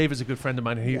 And Dave is a good friend of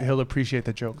mine, and he'll appreciate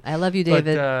the joke. I love you,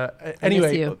 David. But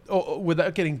anyway,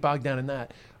 without getting bogged down in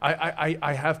that,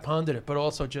 I have pondered it, but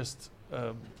also just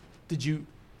did you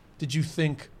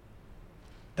think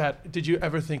that? Did you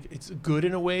ever think it's good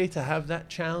in a way to have that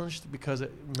challenged? Because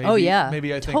maybe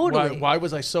I think totally. why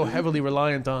was I so heavily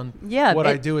reliant on what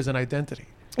I do as an identity?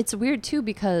 It's weird too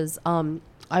because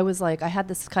I was like I had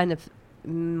this kind of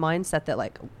mindset that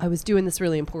like I was doing this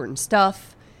really important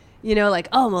stuff, like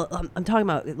I'm talking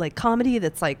about like comedy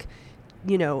that's like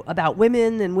about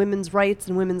women and women's rights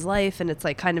and women's life, and it's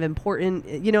like kind of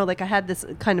important, like I had this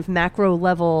kind of macro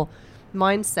level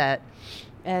mindset.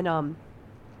 And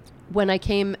when I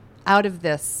came out of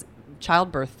this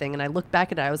childbirth thing and I looked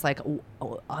back at it, I was like,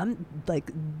 I'm like,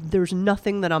 there's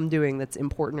nothing that I'm doing that's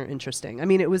important or interesting. I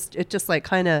mean, it just like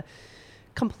kind of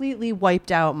completely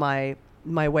wiped out my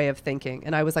way of thinking.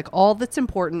 And I was like, all that's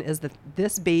important is that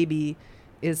this baby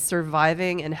is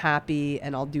surviving and happy,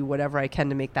 and I'll do whatever I can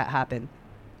to make that happen.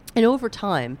 And over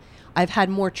time, I've had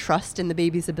more trust in the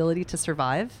baby's ability to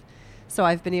survive. So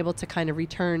I've been able to kind of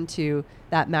return to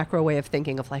that macro way of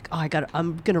thinking of like, I'm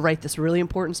going to write this really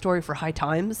important story for High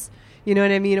Times. You know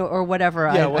what I mean? Or whatever,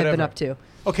 I've been up to.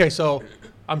 Okay, so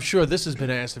I'm sure this has been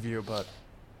asked of you, but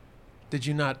did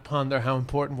you not ponder how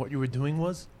important what you were doing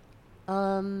was?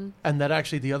 And that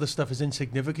actually the other stuff is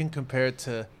insignificant compared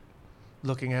to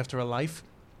looking after a life?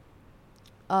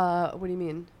 What do you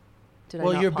mean?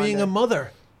 Well, you're being a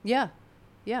mother. Yeah.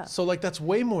 Yeah. So like that's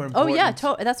way more important. Oh yeah,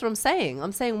 that's what I'm saying.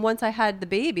 I'm saying once I had the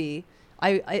baby,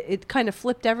 it kind of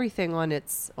flipped everything on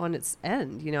its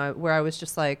end. Where I was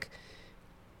just like.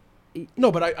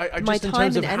 No, but I just in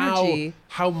terms of energy,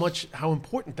 how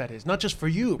important that is, not just for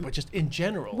you, but just in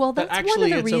general. Well, that's that actually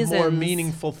one of the reasons, a more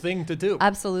meaningful thing to do.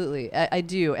 Absolutely, I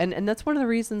do, and that's one of the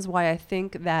reasons why I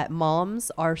think that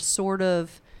moms are sort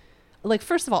of like.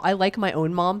 First of all, I like my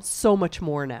own mom so much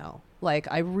more now. Like,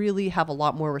 I really have a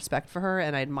lot more respect for her,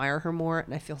 and I admire her more,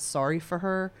 and I feel sorry for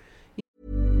her.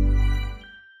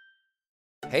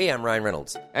 Hey, I'm Ryan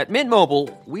Reynolds. At Mint Mobile,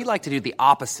 we like to do the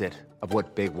opposite of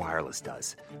what Big Wireless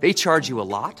does. They charge you a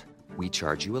lot, we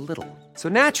charge you a little. So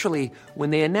naturally,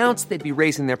 when they announced they'd be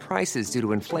raising their prices due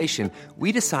to inflation,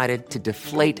 we decided to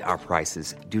deflate our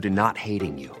prices due to not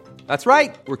hating you. That's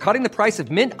right. We're cutting the price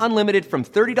of Mint Unlimited from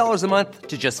 $30 a month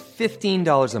to just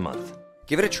 $15 a month.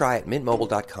 Give it a try at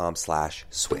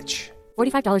mintmobile.com/switch.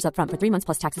 $45 up front for 3 months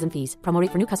plus taxes and fees. Promo rate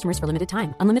for new customers for limited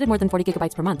time. Unlimited more than 40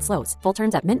 gigabytes per month. Slows full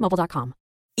terms at mintmobile.com.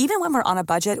 Even when we're on a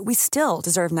budget, we still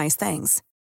deserve nice things.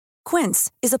 Quince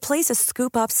is a place to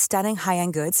scoop up stunning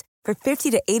high-end goods for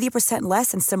 50 to 80%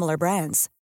 less than similar brands.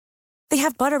 They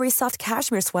have buttery soft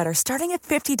cashmere sweaters starting at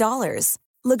 $50,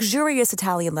 luxurious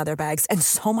Italian leather bags, and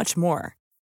so much more.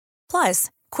 Plus,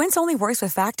 Quince only works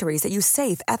with factories that use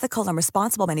safe, ethical, and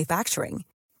responsible manufacturing.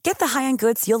 Get the high-end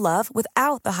goods you'll love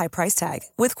without the high price tag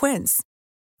with Quince.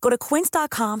 Go to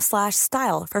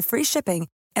quince.com/style for free shipping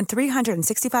and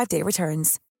 365-day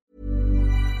returns.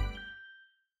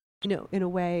 In a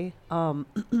way,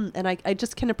 and I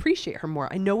just can appreciate her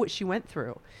more. I know what she went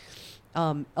through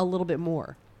a little bit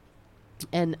more.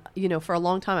 And, for a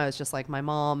long time I was just like, my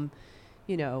mom,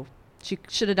 she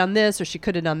should have done this or she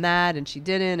could have done that and she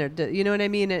didn't, or you know what I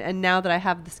mean? And now that I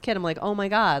have this kid, I'm like, oh my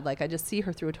God, like I just see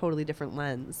her through a totally different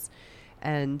lens.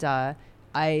 And I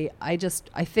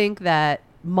think that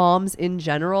moms in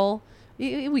general,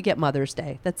 we get Mother's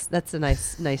Day. That's a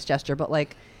nice gesture, but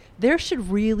like there should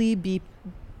really be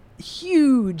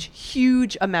huge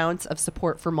amounts of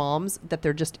support for moms that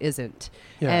there just isn't.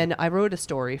 Yeah. And I wrote a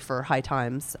story for High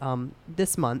Times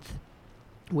this month,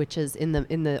 which is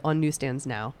on newsstands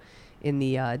now. In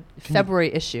the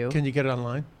February issue. Can you get it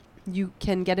online? You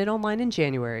can get it online in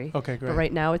January. Okay, great. But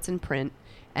right now it's in print,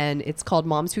 and it's called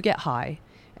Moms Who Get High.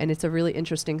 And it's a really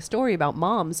interesting story about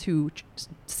moms who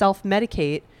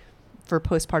self-medicate for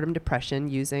postpartum depression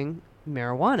using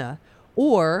marijuana,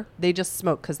 or they just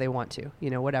smoke because they want to,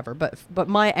 whatever. But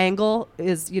my angle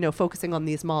is, focusing on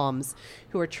these moms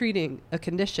who are treating a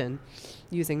condition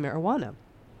using marijuana.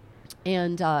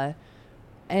 And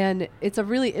it's a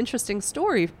really interesting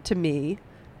story to me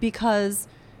because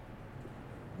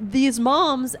these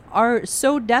moms are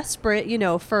so desperate, you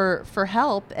know, for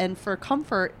help and for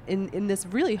comfort in this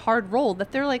really hard role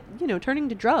that they're like, you know, turning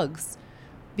to drugs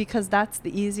because that's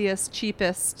the easiest,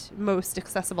 cheapest, most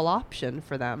accessible option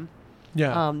for them.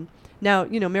 Yeah. Now,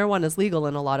 you know, marijuana is legal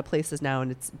in a lot of places now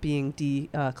and it's being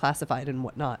declassified and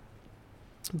whatnot.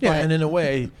 Yeah, and in a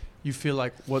way, you feel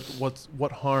like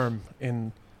what harm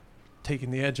in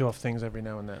taking the edge off things every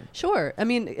now and then. Sure. I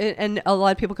mean, and a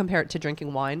lot of people compare it to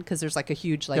drinking wine because there's like a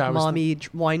huge mommy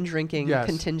wine drinking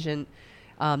contingent.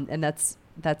 And that's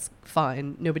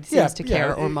fine. Nobody seems to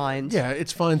care or mind. Yeah,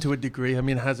 it's fine to a degree. I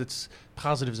mean, it has its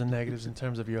positives and negatives in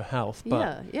terms of your health.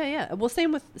 But yeah. Well,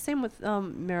 same with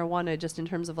marijuana, just in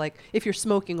terms of like if you're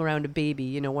smoking around a baby,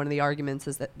 you know, one of the arguments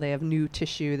is that they have new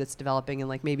tissue that's developing and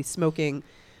like maybe smoking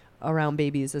around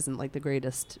babies isn't like the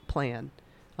greatest plan.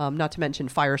 Not to mention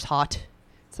fire's hot.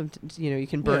 You know, you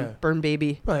can burn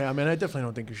baby. Right. I mean, I definitely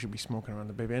don't think you should be smoking around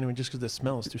the baby anyway, just because the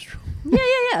smell is too strong. Yeah.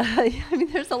 I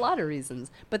mean, there's a lot of reasons.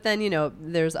 But then, you know,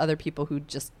 there's other people who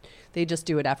just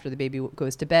do it after the baby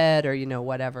goes to bed or, you know,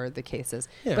 whatever the case is.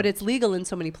 Yeah. But it's legal in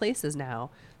so many places now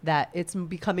that it's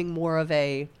becoming more of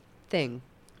a thing.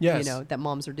 Yes. You know, that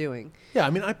moms are doing. Yeah.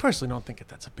 I mean, I personally don't think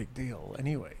that's a big deal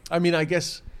anyway. I mean, I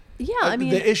guess. Yeah. I mean,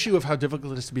 the issue of how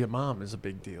difficult it is to be a mom is a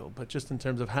big deal. But just in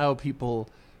terms of how people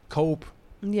cope.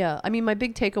 Yeah. I mean, my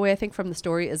big takeaway, I think, from the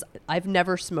story is I've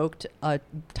never smoked a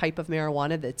type of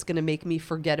marijuana that's going to make me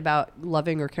forget about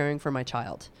loving or caring for my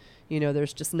child. You know,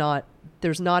 there's not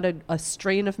a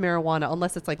strain of marijuana,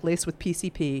 unless it's like laced with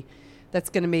PCP,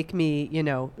 that's going to make me, you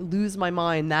know, lose my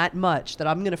mind that much that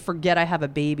I'm going to forget I have a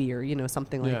baby or, you know,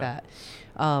 something like that.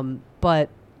 But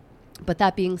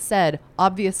that being said,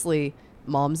 obviously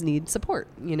moms need support.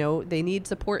 You know, they need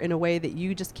support in a way that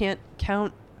you just can't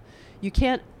count. You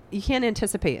can't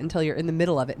anticipate until you're in the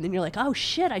middle of it. And then you're like, oh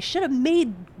shit, I should have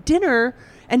made dinner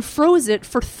and froze it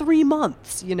for 3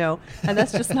 months, you know? And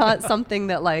that's just not something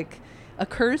that like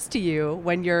occurs to you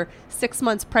when you're 6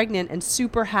 months pregnant and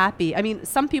super happy. I mean,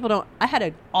 some people don't. I had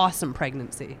an awesome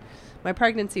pregnancy. My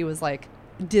pregnancy was like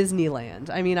Disneyland.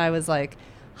 I mean, I was like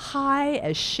high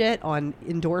as shit on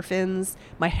endorphins.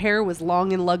 My hair was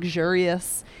long and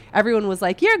luxurious. Everyone was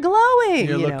like, you're glowing.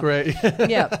 You look great.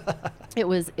 Yeah. It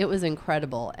was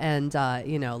incredible. And,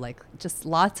 you know, like just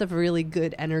lots of really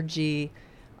good energy.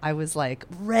 I was like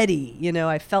ready, you know,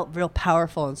 I felt real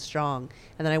powerful and strong.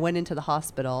 And then I went into the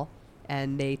hospital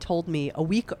and they told me a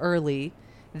week early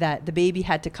that the baby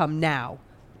had to come now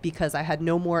because I had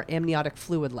no more amniotic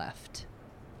fluid left.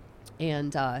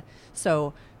 And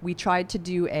so we tried to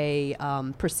do a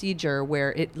procedure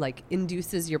where it like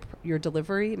induces your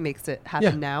delivery, makes it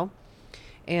happen now.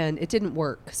 And it didn't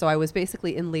work. So I was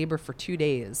basically in labor for 2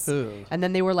 days. Ugh. And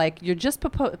then they were like, you're just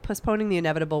postponing the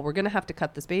inevitable. We're going to have to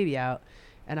cut this baby out.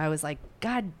 And I was like,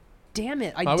 God damn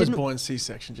it. I was born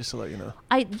C-section, just to let you know.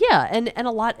 And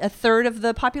a third of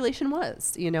the population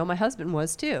was, you know, my husband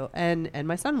was too. And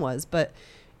my son was. But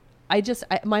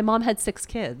my mom had 6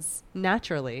 kids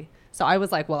naturally. So I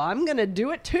was like, well, I'm going to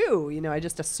do it too. You know, I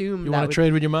just assumed you want to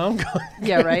trade with your mom?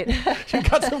 Yeah, right. You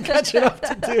got some catching up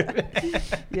to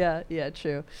do. Yeah,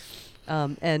 true.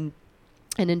 And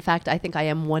in fact, I think I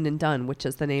am One and Done, which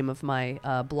is the name of my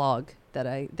blog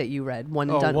that you read. One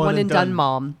and Done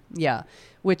Mom. Yeah.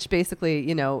 Which basically,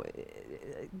 you know,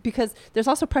 because there's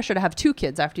also pressure to have 2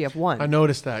 kids after you have 1. I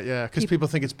noticed that, yeah, because people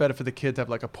think it's better for the kid to have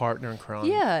like a partner in crime.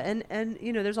 Yeah, and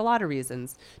you know, there's a lot of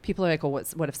reasons. People are like, well,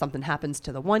 what if something happens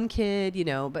to the one kid, you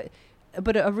know?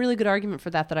 But a really good argument for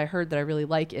that I heard that I really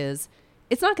like is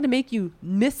it's not going to make you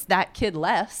miss that kid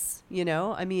less, you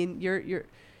know? I mean, you're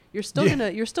still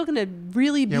gonna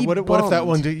really be bummed. What if that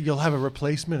one you'll have a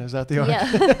replacement? Is that the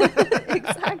argument? Yeah,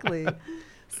 exactly.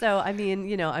 So I mean,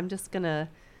 you know, I'm just gonna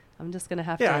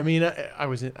have to. Yeah, I mean, I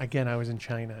was in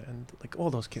China, and like all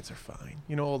those kids are fine.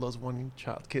 You know, all those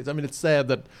one-child kids. I mean, it's sad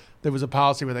that there was a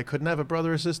policy where they couldn't have a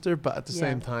brother or sister, but at the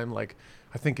same time, like,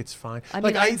 I think it's fine.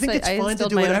 I think it's fine to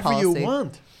do whatever you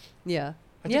want. Yeah.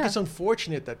 I think it's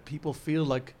unfortunate that people feel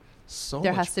like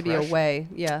there has to be a way.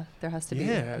 Yeah, there has to be.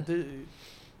 Yeah.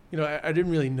 You know, I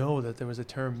didn't really know that there was a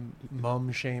term mom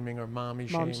shaming or mommy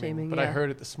shaming, but I heard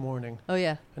it this morning. Oh,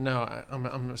 yeah. And now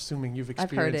I'm assuming you've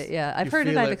experienced it. I've heard it, yeah. I've heard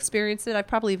it, I've experienced it. I've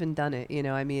probably even done it, you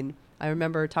know. I mean, I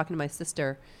remember talking to my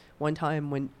sister one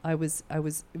time when I was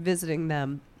visiting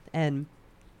them, and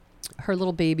her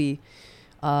little baby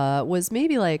was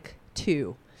maybe like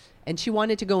 2, and she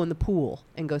wanted to go in the pool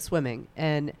and go swimming.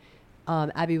 And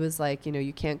Abby was like, you know,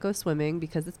 you can't go swimming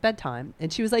because it's bedtime.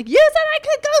 And she was like, you said I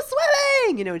could go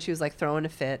swimming, you know, and she was like throwing a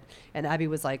fit. And Abby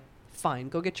was like fine,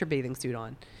 go get your bathing suit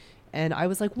on. And I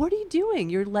was like, what are you doing?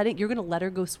 You're going to let her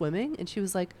go swimming? And she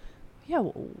was like, yeah,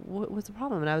 what's the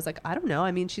problem? And I was like, I don't know.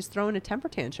 I mean, she's throwing a temper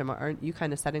tantrum. Aren't you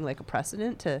kind of setting like a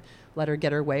precedent to let her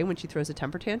get her way when she throws a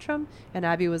temper tantrum? And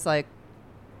Abby was like,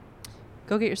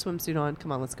 go get your swimsuit on.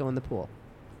 Come on, let's go in the pool.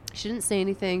 She didn't say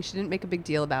anything. She didn't make a big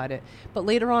deal about it. But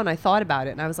later on, I thought about it,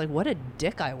 and I was like, what a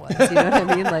dick I was. You know what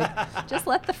I mean? Like, just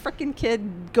let the freaking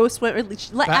kid go swim. Or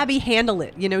let Abby handle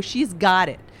it. You know, she's got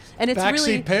it. And it's backseat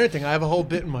really parenting. I have a whole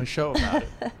bit in my show about it.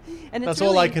 And that's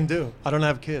really, all I can do. I don't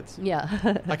have kids.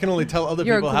 Yeah. I can only tell other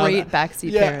You're people a great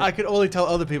backseat parent. Yeah, I could only tell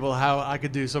other people how I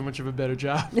could do so much of a better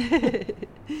job.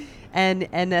 And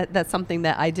that's something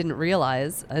that I didn't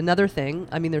realize. Another thing,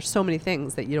 I mean, there's so many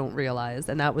things that you don't realize,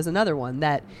 and that was another one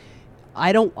that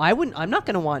I'm not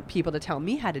going to want people to tell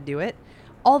me how to do it.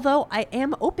 Although I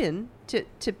am open to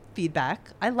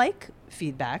feedback. I like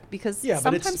feedback because sometimes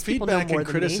but it's people know feedback more and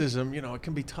than me. criticism. You know, it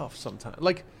can be tough sometimes.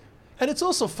 Like, and it's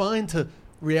also fine to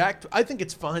react. I think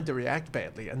it's fine to react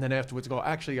badly and then afterwards go,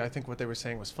 actually, I think what they were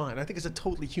saying was fine. I think it's a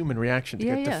totally human reaction to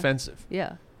get defensive.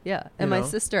 Yeah. Yeah. And my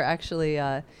sister actually,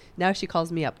 now she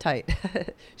calls me uptight.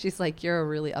 She's like, you're a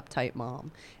really uptight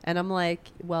mom. And I'm like,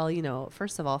 well, you know,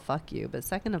 first of all, fuck you. But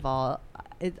second of all,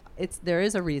 there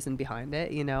is a reason behind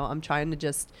it. You know, I'm trying to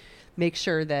just make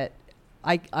sure that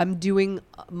I'm doing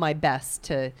my best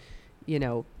to, you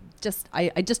know,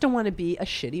 I just don't want to be a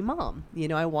shitty mom. You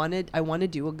know, I want to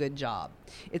do a good job.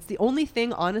 It's the only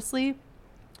thing, honestly,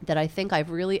 that I think I've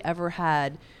really ever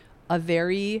had a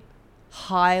very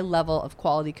high level of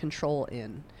quality control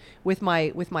in with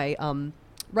my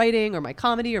writing or my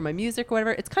comedy or my music or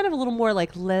whatever. It's kind of a little more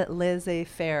like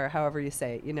laissez-faire, however you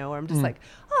say it, you know, where I'm just like,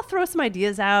 I'll throw some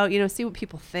ideas out, you know, see what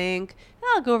people think.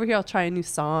 I'll go over here, I'll try a new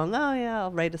song. Oh yeah,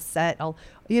 I'll write a set. I'll,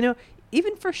 you know,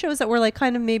 even for shows that were like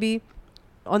kind of maybe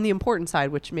on the important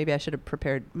side, which maybe I should have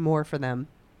prepared more for them.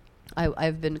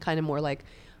 I've been kind of more like,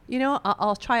 you know,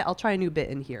 I'll try a new bit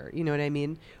in here. You know what I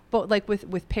mean? But like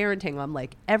with parenting, I'm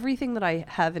like, everything that I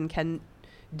have and can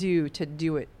do to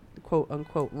do it, quote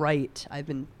unquote, right, I've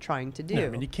been trying to do. Yeah, I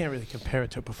mean, you can't really compare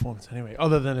it to a performance anyway,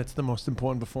 other than it's the most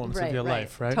important performance of your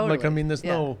life, right? Totally. Like, I mean, there's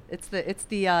no. It's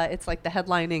like the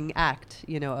headlining act,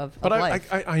 you know, of but life.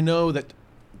 I know that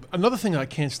another thing I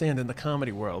can't stand in the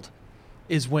comedy world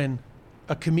is when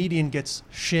a comedian gets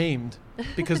shamed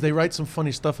because they write some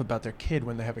funny stuff about their kid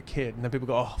when they have a kid, and then people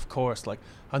go, oh, of course, like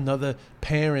another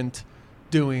parent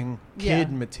doing kid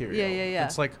material. Yeah.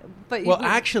 It's like, but well,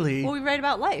 actually, we write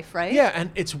about life, right? Yeah,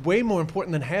 and it's way more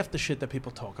important than half the shit that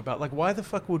people talk about. Like, why the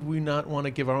fuck would we not want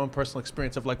to give our own personal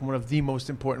experience of like one of the most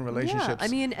important relationships? Yeah, I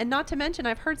mean, and not to mention,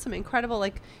 I've heard some incredible,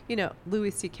 like, you know,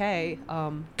 Louis C.K.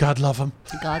 God love him.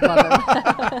 God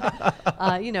love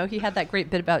him. You know, he had that great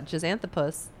bit about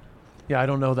Jazanthropus. Yeah, I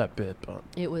don't know that bit, but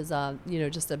it was, you know,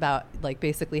 just about like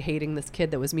basically hating this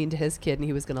kid that was mean to his kid, and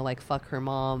he was gonna like fuck her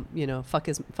mom, you know, fuck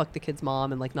the kid's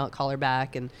mom, and like not call her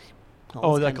back, and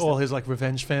like all his like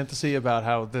revenge fantasy about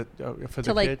how the for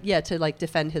the kid. To like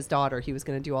defend his daughter, he was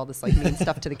gonna do all this like mean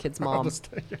stuff to the kid's mom,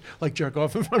 like jerk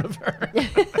off in front of her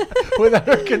without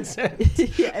her consent.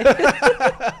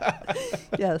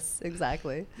 Yes,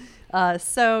 exactly.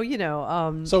 So you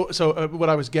know, so what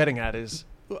I was getting at is,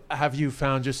 have you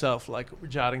found yourself like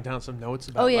jotting down some notes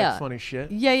about like funny shit?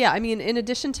 Yeah. I mean, in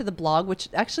addition to the blog, which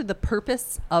actually the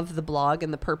purpose of the blog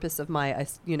and the purpose of I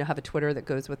have a Twitter that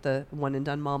goes with the One and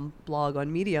Done Mom blog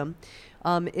on Medium,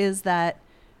 is that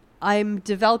I'm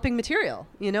developing material.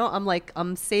 You know,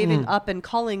 I'm saving up and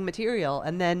culling material,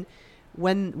 and then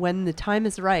when the time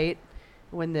is right,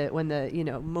 when the you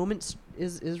know moment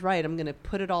is right, I'm gonna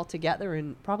put it all together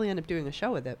and probably end up doing a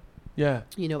show with it. Yeah.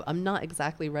 You know, I'm not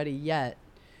exactly ready yet.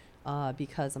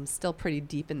 Because I'm still pretty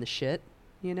deep in the shit,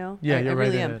 you know? Yeah, I you're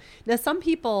really right. am. Now, some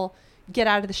people get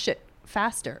out of the shit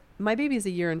faster. My baby's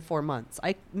 1 year and 4 months.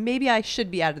 Maybe I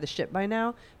should be out of the shit by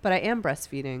now, but I am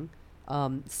breastfeeding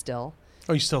still.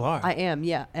 Oh, you still are? I am,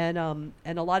 yeah. And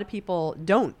a lot of people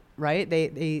don't, right?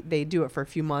 They do it for a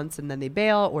few months and then they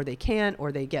bail, or they can't,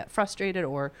 or they get frustrated,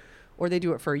 or they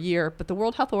do it for a year. But the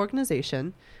World Health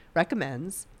Organization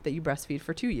recommends that you breastfeed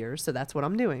for 2 years, so that's what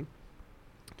I'm doing.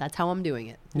 That's how I'm doing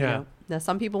it. You know? Now,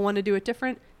 some people want to do it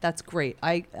different. That's great.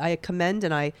 I commend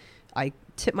and I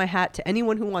tip my hat to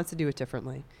anyone who wants to do it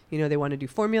differently. You know, they want to do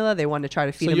formula. They want to try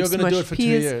to feed them smushed peas. So you're going to do it for 2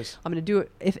 years? I'm going to do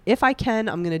it. If I can,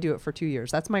 I'm going to do it for 2 years.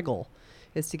 That's my goal,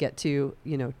 is to get to,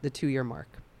 you know, the 2 year mark.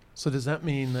 So does that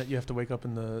mean that you have to wake up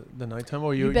in the nighttime,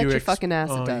 or you bet your fucking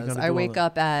ass it does. I wake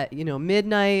up at, you know,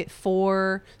 midnight,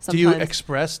 4. Do you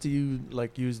express? Do you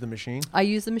like use the machine? I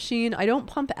use the machine. I don't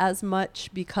pump as much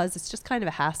because it's just kind of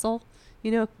a hassle,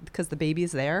 you know, because the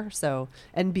baby's there. So,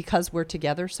 and because we're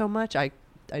together so much, I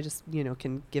just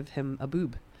can give him a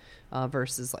boob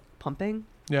versus like pumping.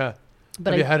 Yeah.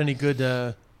 But have you had any good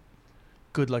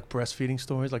like breastfeeding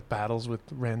stories, like battles with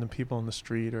random people on the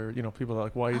street, or people are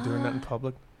like, why are you doing that in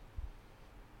public?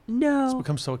 No, it's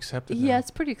become so accepted now. Yeah,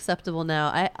 it's pretty acceptable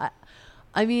now.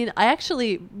 I mean, I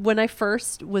actually, when I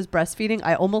first was breastfeeding,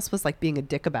 I almost was like being a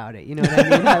dick about it. You know what I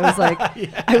mean? I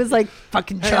was like,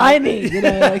 fucking try me.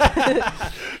 Like,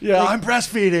 yeah, like, I'm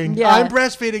breastfeeding. Yeah, I'm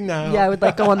breastfeeding now. Yeah, I would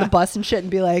like go on the bus and shit and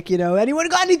be like, anyone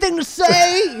got anything to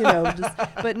say?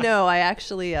 But no, I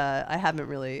actually, I haven't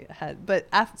really had. But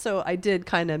so I did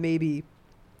kind of maybe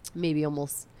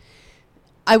almost,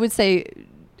 I would say.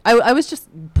 I was just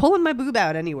pulling my boob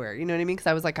out anywhere. You know what I mean? Because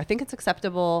I was like, I think it's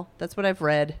acceptable. That's what I've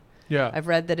read. Yeah. I've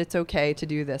read that it's okay to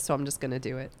do this, so I'm just going to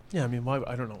do it. Yeah, I mean,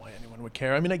 I don't know why anyone would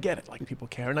care. I mean, I get it, like people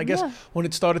care. And I guess when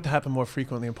it started to happen more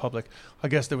frequently in public, I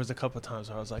guess there was a couple of times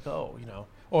where I was like, oh,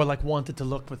 or like wanted to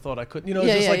look but thought I couldn't. It's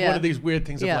just like one of these weird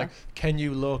things of like, can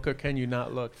you look or can you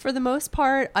not look? For the most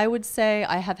part, I would say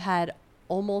I have had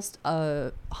almost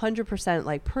 100%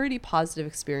 like pretty positive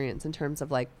experience in terms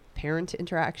of like parent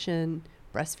interaction,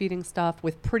 breastfeeding stuff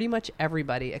with pretty much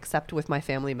everybody except with my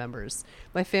family members.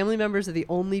 My family members are the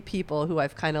only people who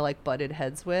I've kind of like butted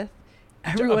heads with.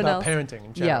 Everyone else, parenting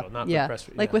in general, not with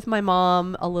breastfeeding. Like with my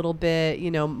mom a little bit,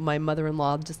 my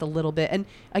mother-in-law just a little bit. And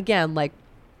again, like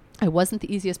I wasn't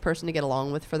the easiest person to get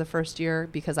along with for the first year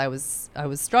because I was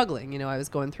struggling. I was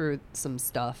going through some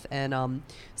stuff, and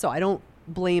so I don't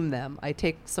blame them. I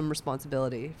take some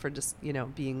responsibility for just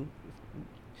being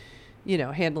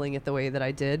handling it the way that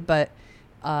I did, but.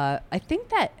 I think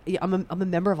that I'm a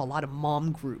member of a lot of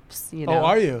mom groups. Oh,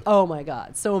 are you? Oh my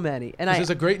God, so many. And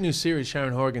there's a great new series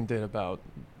Sharon Horgan did about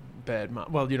bad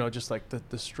mom. Well, just like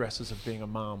the stresses of being a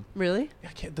mom. Really?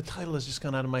 The title has just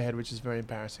gone out of my head, which is very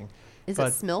embarrassing. Is it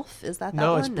SMILF? Is that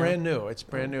no? One? It's brand new. It's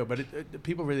brand new. But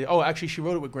people really. Oh, actually, she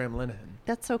wrote it with Graham Linehan.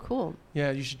 That's so cool. Yeah,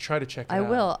 you should try to check it out. I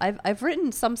will. I've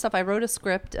written some stuff. I wrote a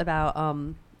script about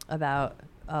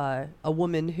a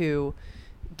woman who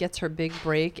gets her big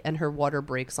break and her water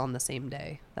breaks on the same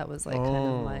day. That was like kind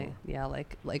of my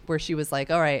like where she was like,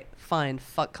 all right, fine,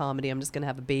 fuck comedy, I'm just gonna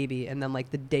have a baby. And then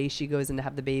like the day she goes in to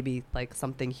have the baby, like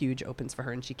something huge opens for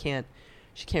her and she can't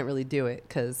really do it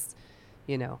because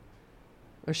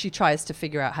or she tries to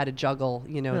figure out how to juggle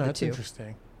the that's two.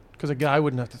 Interesting, because a guy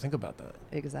wouldn't have to think about that.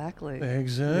 Exactly.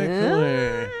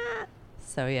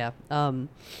 So yeah,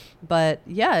 but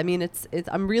yeah, I mean it's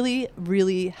I'm really,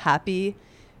 really happy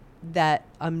that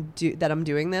I'm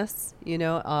doing this.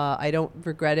 I don't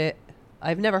regret it.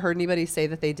 I've never heard anybody say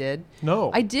that they did. No.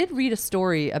 I did read a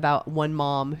story about one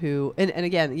mom who, and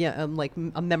again, I'm like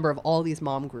a member of all these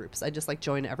mom groups. I just like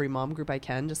join every mom group I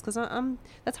can just because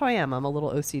that's how I am. I'm a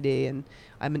little OCD and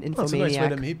I'm an infomaniac. It's a nice way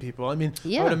to meet people. I mean,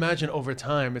 I would imagine over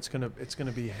time it's gonna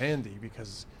be handy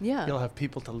because you'll have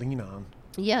people to lean on.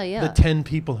 Yeah, yeah. The 10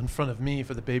 people in front of me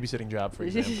for the babysitting job, for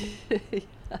example.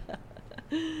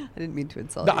 I didn't mean to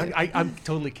insult you. I'm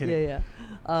totally kidding. Yeah.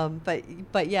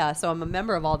 But yeah, so I'm a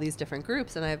member of all these different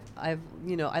groups, and I've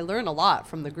I learn a lot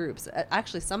from the groups.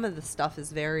 Actually, some of the stuff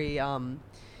is very, some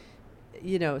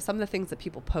of the things that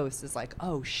people post is like,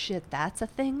 oh shit, that's a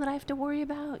thing that I have to worry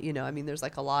about. I mean, there's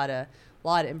like a lot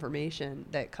of information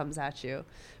that comes at you,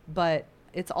 but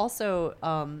it's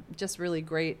also just really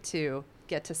great to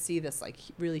get to see this like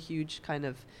really huge kind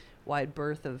of wide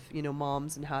berth of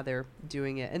moms and how they're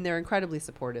doing it, and they're incredibly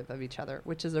supportive of each other,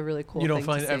 which is a really cool thing. You don't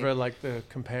find to see. ever like the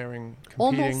competing?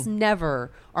 Almost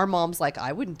never. Our mom's like,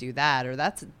 I wouldn't do that, or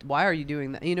why are you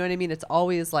doing that? You know what I mean? It's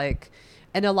always like,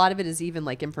 and a lot of it is even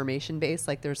like information based.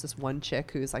 Like there's this one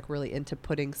chick who's like really into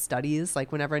putting studies.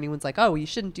 Like whenever anyone's like, oh, you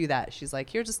shouldn't do that, she's like,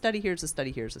 here's a study, here's a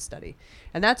study, here's a study,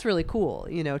 and that's really cool,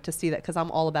 to see that, because I'm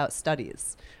all about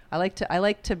studies. I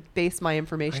like to base my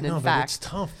information in fact. But it's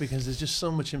tough because there's just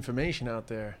so much information out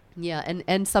there. Yeah,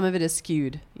 and some of it is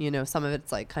skewed. Some of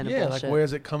it's like kind of bullshit. Like where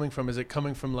is it coming from? Is it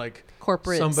coming from like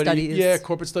corporate studies? Yeah,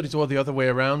 corporate studies, or the other way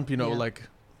around. Like.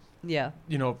 Yeah.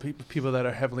 People that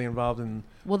are heavily involved in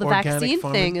the vaccine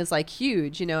farming thing is like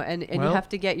huge, and you have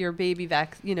to get your baby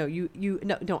you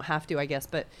don't have to, I guess,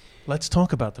 but let's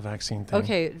talk about the vaccine thing.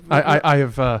 Okay.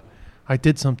 I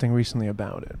did something recently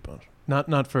about it, but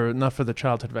not for the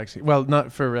childhood vaccine. Well,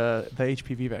 not for the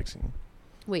HPV vaccine.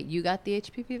 Wait, you got the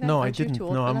HPV vaccine? No, I didn't.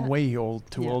 No, I'm way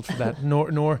too old for that.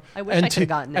 Nor I wish I could have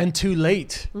gotten it. And too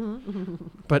late.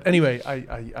 But anyway,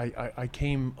 I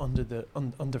came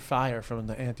under fire from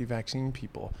the anti-vaccine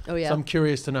people. Oh yeah. So I'm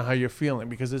curious to know how you're feeling,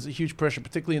 because there's a huge pressure,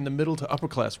 particularly in the middle to upper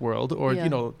class world, or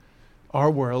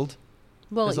our world.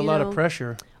 Well, there's a lot of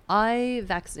pressure. I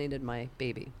vaccinated my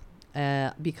baby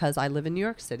because I live in New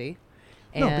York City.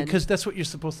 And no, because that's what you're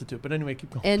supposed to do. But anyway, keep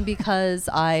going. And because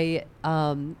my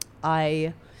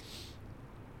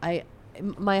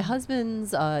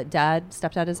husband's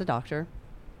stepdad is a doctor.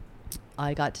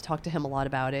 I got to talk to him a lot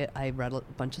about it. I read a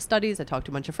bunch of studies. I talked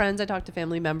to a bunch of friends. I talked to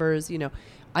family members. You know,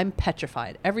 I'm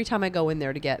petrified. Every time I go in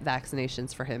there to get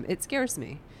vaccinations for him, it scares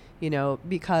me, you know,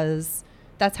 because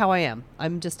that's how I am.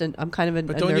 I'm kind of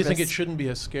But don't you think it shouldn't be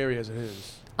as scary as it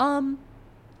is?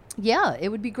 Yeah, it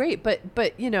would be great.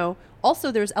 But you know,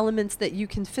 also there's elements that you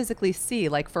can physically see.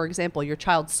 Like, for example, your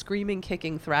child screaming,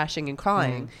 kicking, thrashing, and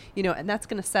crying, you know, and that's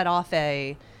going to set off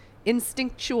a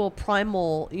instinctual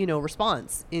primal, you know,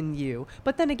 response in you.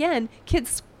 But then again,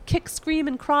 kids kick, scream,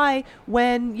 and cry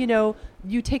when, you know,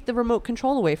 you take the remote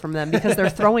control away from them because they're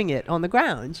throwing it on the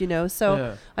ground, you know.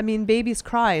 So I mean, babies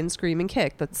cry and scream and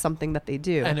kick. That's something that they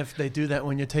do. And if they do that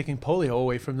when you're taking polio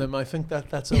away from them, I think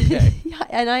that's okay. Yeah,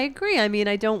 and I agree. I mean,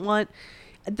 I don't want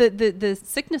the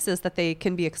sicknesses that they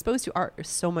can be exposed to are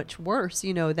so much worse,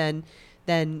 you know, than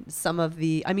some of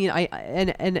the, I mean,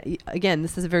 and again,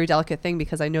 this is a very delicate thing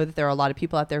because I know that there are a lot of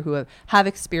people out there who have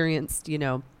experienced, you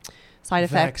know, side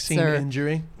effects vaccine or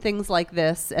injury, things like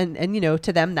this. And, you know,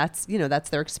 to them, that's, you know, that's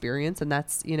their experience. And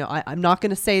that's, you know, I'm not going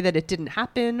to say that it didn't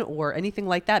happen or anything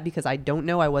like that because I don't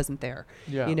know. I wasn't there,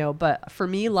 you know, but for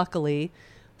me, luckily,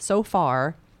 so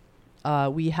far,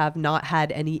 we have not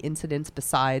had any incidents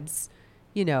besides,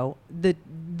 you know, the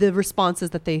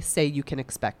responses that they say you can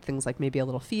expect. Things like maybe a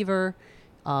little fever,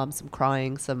 some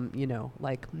crying, some, you know,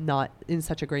 like not in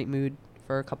such a great mood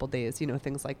for a couple days, you know,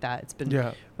 things like that. It's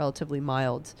been relatively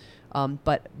mild.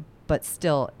 But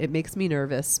still, it makes me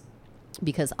nervous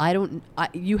because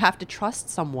you have to trust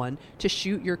someone to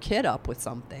shoot your kid up with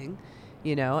something,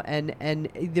 you know, and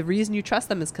the reason you trust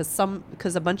them is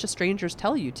because a bunch of strangers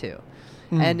tell you to.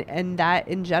 And that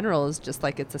in general is just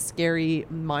like, it's a scary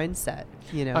mindset,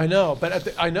 you know. I know,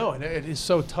 but I know, and it is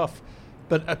so tough.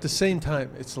 But at the same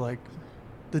time, it's like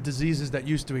the diseases that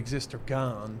used to exist are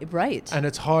gone. Right. And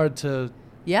it's hard to...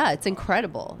 Yeah, it's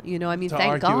incredible. You know, I mean,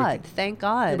 thank God.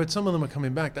 Yeah, but some of them are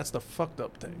coming back. That's the fucked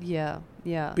up thing. Yeah.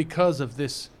 Because of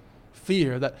this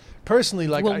fear that personally,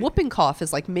 like... Well, whooping cough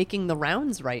is like making the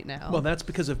rounds right now. Well, that's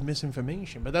because of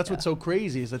misinformation. But that's what's so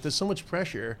crazy is that there's so much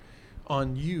pressure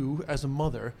on you as a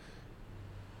mother,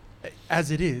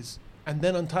 as it is, and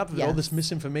then on top of it, all this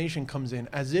misinformation comes in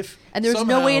as if and there's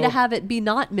no way to have it be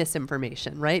not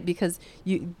misinformation, right? Because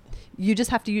you just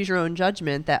have to use your own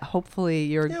judgment that hopefully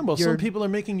you're... Yeah, well, some people are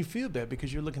making you feel bad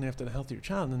because you're looking after the health of your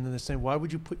child, and then they're saying, why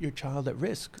would you put your child at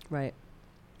risk? Right.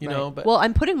 You know, but... Well,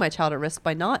 I'm putting my child at risk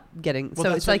by not getting... Well,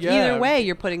 so it's like either way,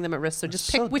 you're putting them at risk. So just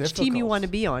pick which team you want to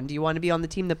be on. Do you want to be on the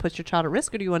team that puts your child at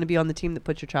risk, or do you want to be on the team that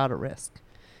puts your child at risk?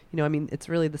 You know, I mean, it's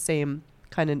really the same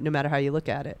kind of no matter how you look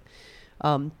at it.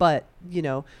 But, you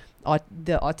know,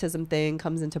 the autism thing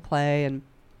comes into play, and,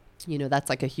 you know, that's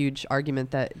like a huge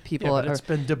argument that people it's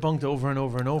been debunked over and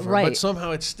over and over. Right. But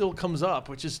somehow it still comes up,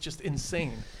 which is just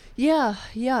insane. Yeah.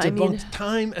 Debunked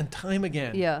time and time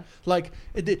again. Yeah. Like,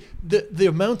 the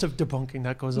amount of debunking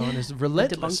that goes on is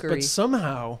relentless. But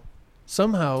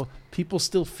somehow people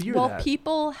still fear that. Well,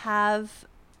 people have...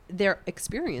 their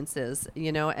experiences,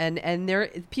 you know,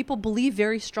 and people believe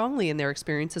very strongly in their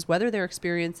experiences, whether their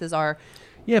experiences are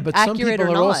but some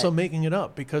people are also making it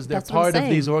up because they're part of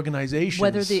these organizations.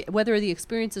 Whether the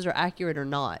experiences are accurate or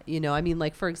not, you know, I mean,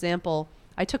 like, for example,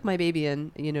 I took my baby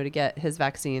in, you know, to get his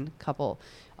vaccine a couple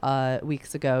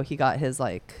weeks ago. He got his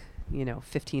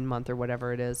 15-month or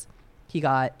whatever it is. He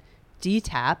got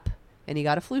DTaP and he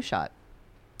got a flu shot,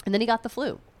 and then he got the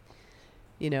flu,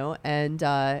 you know,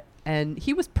 and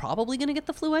he was probably going to get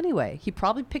the flu anyway. He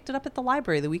probably picked it up at the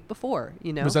library the week before,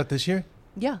 you know. Was that this year?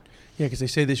 Yeah. Yeah, because they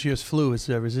say this year's flu is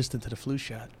resistant to the flu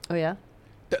shot. Oh, yeah?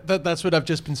 That's what I've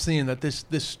just been seeing, that this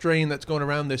strain that's going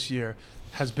around this year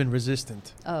has been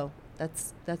resistant. Oh,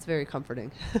 that's very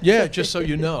comforting. Yeah, just so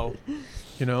you know.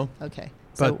 You know? Okay.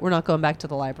 So we're not going back to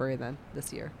the library then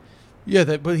this year.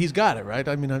 Yeah, but he's got it, right?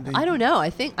 I mean, I don't know.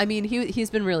 He's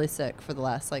been really sick for the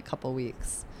last couple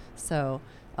weeks. So,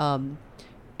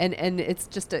 and it's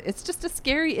just a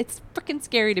scary, it's freaking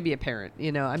scary to be a parent,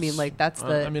 you know. I mean, like, that's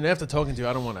I mean, after talking to you,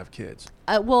 I don't want to have kids.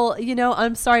 Well, you know,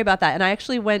 I'm sorry about that. And I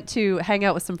actually went to hang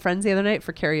out with some friends the other night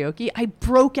for karaoke. I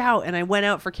broke out and I went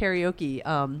out for karaoke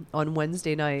on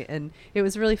Wednesday night, and it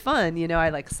was really fun. You know,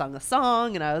 I sung a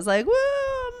song and I was like, woo,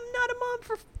 I'm not a mom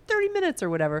for 30 minutes or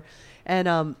whatever. And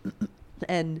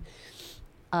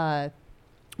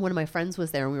one of my friends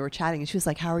was there and we were chatting and she was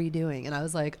like, how are you doing? And I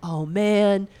was like, oh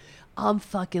man, I'm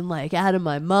fucking out of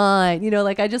my mind. You know,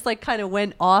 I just kind of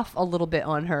went off a little bit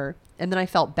on her. then I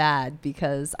felt bad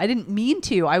because I didn't mean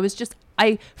to.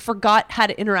 I forgot how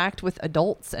to interact with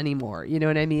adults anymore. You know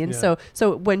what I mean? Yeah.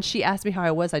 So when she asked me how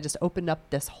I was, I just opened up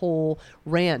this whole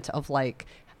rant of like,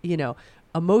 you know,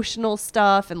 emotional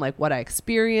stuff and like what I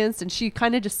experienced. And she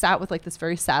kind of just sat with like this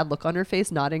very sad look on her face,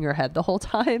 nodding her head the whole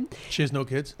time. She has no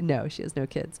kids? No, she has no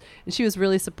kids. And she was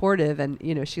really supportive, and,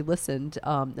 you know, she listened.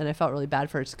 And I felt really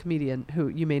bad for her. She's a comedian who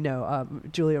you may know,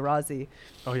 Julia Rossi.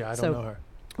 Oh yeah, I don't know her.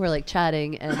 We're like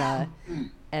chatting, and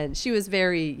and she was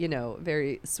very, you know,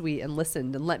 very sweet and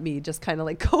listened and let me just kind of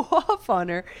like go off on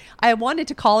her. I wanted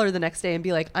to call her the next day and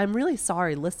be like, I'm really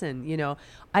sorry. Listen, you know,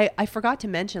 I forgot to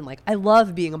mention, like, I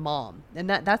love being a mom. And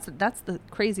that's the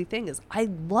crazy thing is I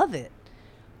love it.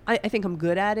 I think I'm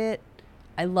good at it.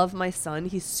 I love my son.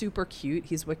 He's super cute.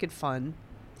 He's wicked fun.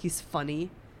 He's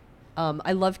funny.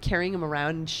 I love carrying him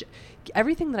around. And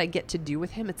everything that I get to do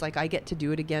with him, it's like I get to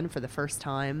do it again for the first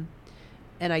time.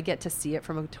 And I get to see it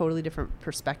from a totally different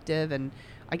perspective. And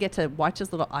I get to watch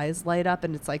his little eyes light up.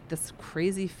 And it's like this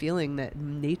crazy feeling that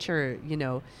nature, you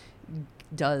know,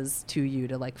 does to you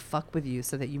to like fuck with you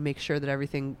so that you make sure that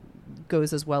everything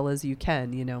goes as well as you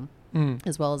can, you know,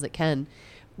 as well as it can.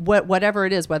 Whatever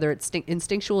it is, whether it's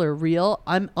instinctual or real,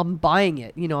 I'm buying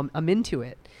it. You know, I'm into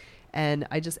it. And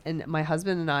and my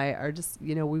husband and I are just,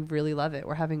 you know, we really love it.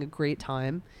 We're having a great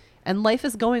time. And life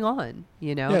is going on,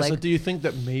 you know. Yeah, like, so do you think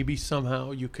that maybe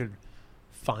somehow you could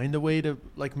find a way to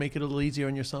like make it a little easier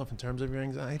on yourself in terms of your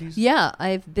anxieties? Yeah,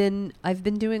 I've been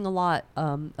doing a lot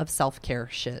of self-care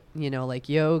shit, you know, like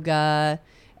yoga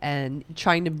and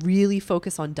trying to really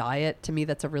focus on diet. To me,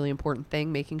 that's a really important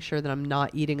thing, making sure that I'm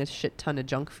not eating a shit ton of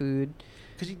junk food.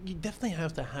 Because you definitely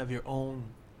have to have your own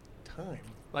time.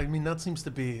 I mean, that seems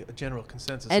to be a general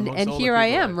consensus. And here I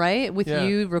am, right, with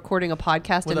you recording a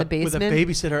podcast in the basement with a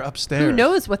babysitter upstairs. Who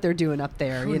knows what they're doing up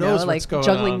there? Who you knows know, like what's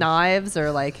juggling going on? knives or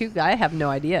like I have no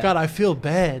idea. God, I feel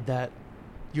bad that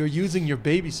you're using your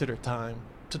babysitter time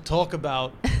to talk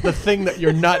about the thing that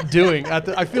you're not doing.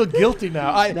 I feel guilty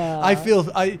now. I feel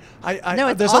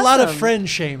No, there's a lot of friend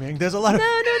shaming. There's a lot of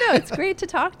no. It's great to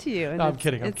talk to you. And No, I'm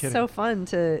kidding. It's so fun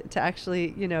to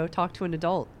actually, you know, talk to an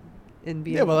adult.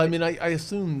 Yeah, well, I mean, I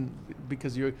assume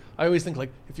because I always think like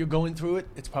if you're going through it,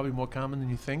 it's probably more common than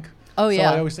you think. Oh, so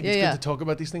yeah. I always think it's Yeah. good to talk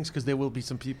about these things because there will be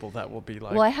some people that will be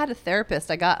like. Well, I had a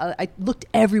therapist. I looked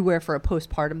everywhere for a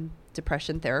postpartum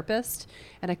depression therapist,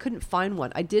 and I couldn't find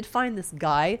one. I did find this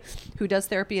guy who does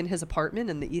therapy in his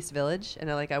apartment in the East Village, and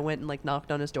I went and like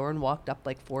knocked on his door and walked up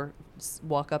like 4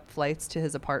 walk-up flights to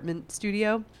his apartment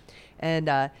studio.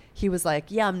 And he was like,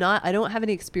 yeah, I don't have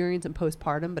any experience in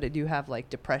postpartum, but I do have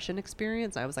like depression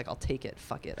experience. And I was like, I'll take it.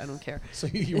 Fuck it. I don't care. So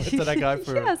you went to that guy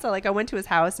for... Yeah. So like I went to his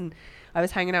house and I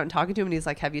was hanging out and talking to him, and he's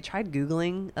like, have you tried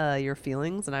Googling your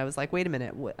feelings? And I was like, wait a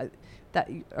minute.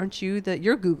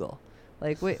 You're Google.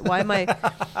 Like, wait, why am I,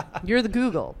 you're the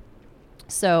Google.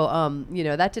 So, you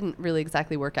know, that didn't really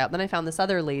exactly work out. Then I found this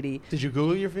other lady. Did you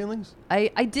Google your feelings? I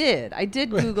did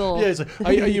Google. Yeah, it's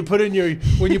like, you put in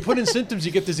when you put in symptoms,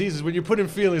 you get diseases. When you put in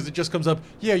feelings, it just comes up,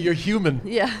 yeah, you're human.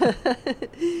 Yeah.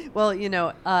 Well, you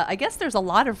know, I guess there's a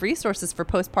lot of resources for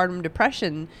postpartum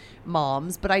depression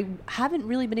moms, but I haven't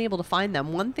really been able to find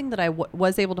them. One thing that I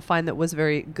was able to find that was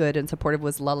very good and supportive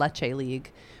was La Leche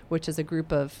League, which is a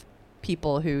group of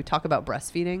people who talk about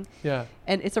breastfeeding. Yeah.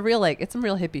 And it's some real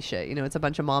hippie shit. You know, it's a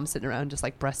bunch of moms sitting around just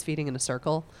like breastfeeding in a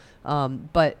circle.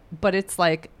 But it's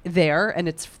like there, and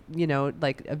it's, you know,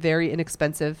 like very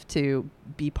inexpensive to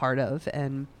be part of.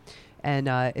 And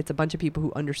it's a bunch of people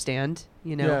who understand,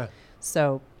 you know. Yeah.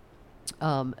 So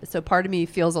part of me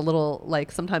feels a little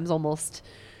like sometimes almost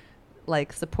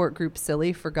like support group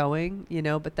silly for going, you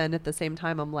know, but then at the same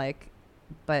time I'm like,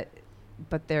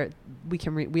 but there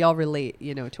we all relate,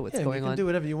 you know, to what's going on. You can do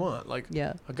whatever you want. Like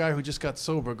a guy who just got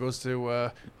sober goes to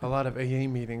a lot of AA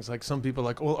meetings. Like some people are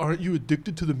like, well, aren't you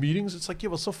addicted to the meetings? It's like, yeah,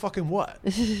 well, so fucking what?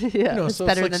 Yeah, you know, it's so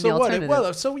better it's like, than so the what? alternative.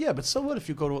 Well, so yeah, but so what if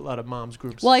you go to a lot of moms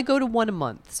groups? Well, I go to one a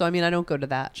month, so I mean, I don't go to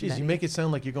that. Jeez, many. you make it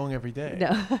sound like you're going every day.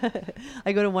 No,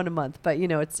 I go to one a month, but you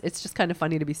know, it's just kind of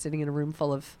funny to be sitting in a room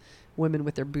full of women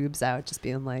with their boobs out, just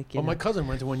being like, my cousin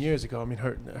went to one years ago. I mean,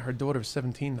 her daughter is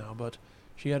 17 now, but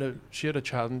she had a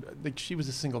child, and like, she was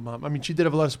a single mom. I mean, she did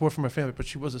have a lot of support from her family, but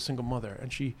she was a single mother,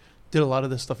 and she did a lot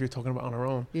of this stuff you're talking about on her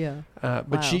own. Yeah. But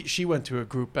wow. she went to a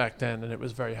group back then, and it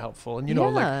was very helpful. And you know,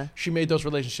 like she made those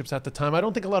relationships at the time. I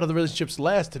don't think a lot of the relationships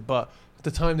lasted, but At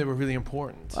the time, they were really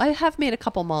important. I have made a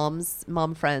couple mom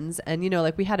friends, and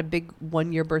like we had a big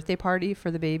 1-year birthday party for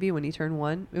the baby when he turned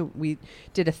 1. We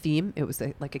did a theme. It was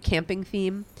like a camping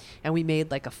theme, and we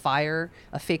made like a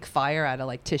fake fire out of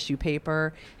like tissue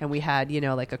paper, and we had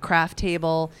like a craft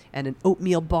table and an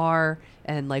oatmeal bar,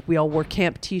 and like we all wore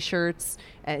camp T-shirts,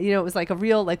 and it was like a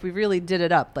real, like we really did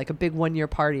it up, like a big 1-year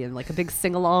party, and like a big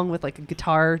sing along with like a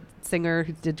guitar singer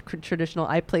who did traditional.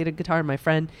 I played a guitar, my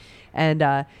friend. And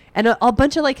a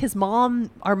bunch of like his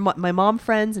mom, my mom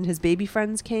friends and his baby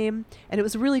friends came, and it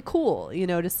was really cool,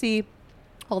 to see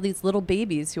all these little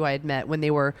babies who I had met when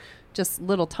they were just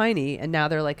little tiny, and now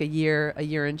they're like a year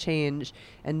and change,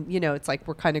 and it's like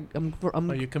we're kind of.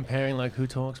 Are you comparing like who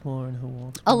talks more and who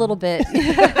walks more? A little bit,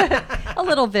 a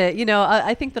little bit.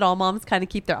 I think that all moms kind of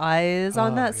keep their eyes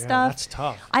on that stuff. That's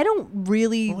tough. I don't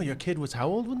really. Oh, your kid was how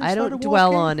old when they I started don't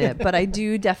dwell walking? on it, but I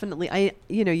do definitely.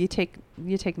 You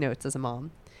take notes as a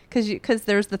mom, because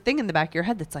there's the thing in the back of your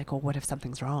head that's like, well, what if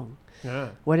something's wrong? Yeah.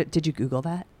 Did you Google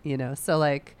that? So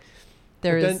like.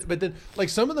 But then, like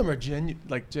some of them are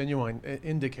genuine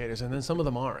indicators, and then some of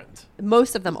them aren't.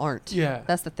 Most of them aren't. Yeah,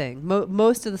 that's the thing.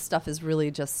 Most of the stuff is really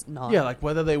just not. Yeah, like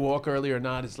whether they walk early or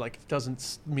not is like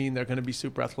doesn't mean they're going to be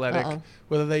super athletic.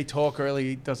 Whether they talk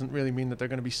early doesn't really mean that they're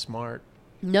going to be smart.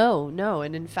 No,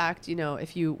 and in fact,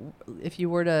 if you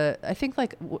were to, I think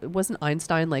like wasn't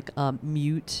Einstein like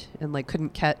mute and like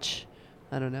couldn't catch,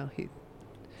 I don't know,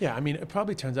 Yeah, I mean, it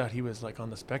probably turns out he was like on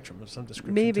the spectrum of some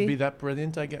description. Maybe. To be that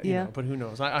brilliant, I guess. Yeah. But who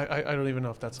knows? I don't even know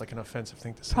if that's like an offensive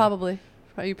thing to say. Probably.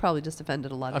 You probably just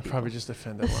offended a lot of people. I probably just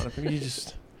offended a lot of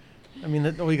people. I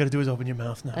mean, all you got to do is open your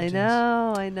mouth now. I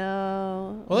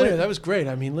know. Well, anyway, that was great.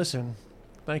 I mean, listen,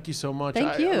 thank you so much.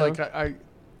 Thank you.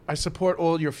 I support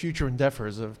all your future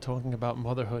endeavors of talking about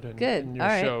motherhood and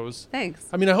your shows. Thanks.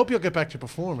 I mean, I hope you'll get back to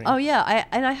performing. Oh, yeah.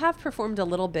 I have performed a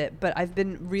little bit, but I've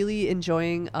been really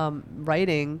enjoying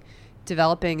writing,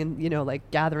 developing, and, like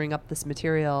gathering up this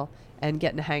material and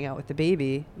getting to hang out with the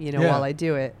baby, while I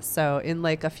do it. So in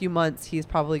like a few months, he's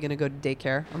probably going to go to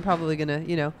daycare. I'm probably going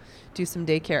to, do some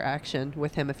daycare action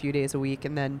with him a few days a week,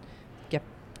 and then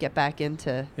get back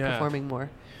into performing more.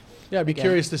 Yeah, I'd be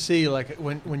curious to see, like,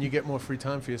 when you get more free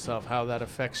time for yourself, how that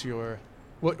affects your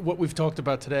what we've talked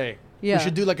about today. Yeah. We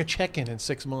should do like a check-in in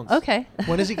 6 months. Okay.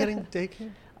 When is he getting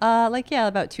daycare?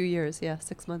 About 2 years. Yeah,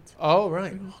 6 months. Oh,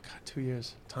 right. Oh, God, 2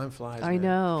 years. Time flies. I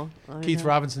know. Keith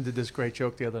Robinson did this great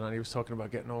joke the other night. He was talking about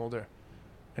getting older.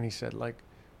 And he said, like,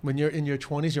 when you're in your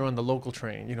 20s, you're on the local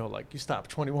train. Like you stop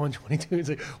 21, 22. It's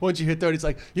like once you hit 30, it's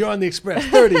like you're on the express,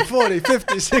 30, 40,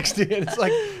 50, 60. And it's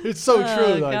like, it's so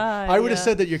true. Like, God, I would have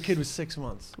said that your kid was 6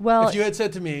 months. Well, if you had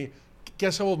said to me,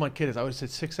 guess how old my kid is, I would have said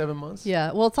 6, 7 months.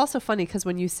 Yeah. Well, it's also funny because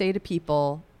when you say to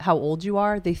people how old you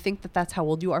are, they think that that's how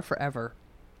old you are forever.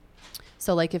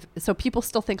 So like people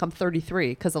still think I'm 33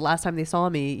 because the last time they saw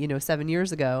me, 7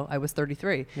 years ago, I was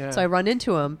 33. Yeah. So I run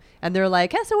into them and they're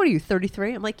like, so what are you,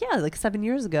 33? I'm like, yeah, like 7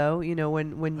 years ago,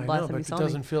 when last time you saw me. It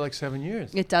doesn't feel like 7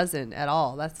 years. It doesn't at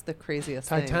all. That's the craziest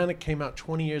thing. Titanic came out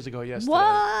 20 years ago yesterday.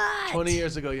 What? 20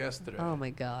 years ago yesterday. Oh my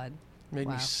God. Made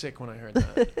me sick when I heard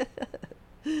that.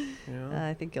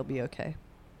 I think you'll be okay.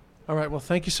 All right. Well,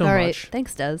 thank you so much. All right.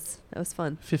 Thanks, Des. That was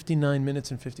fun. 59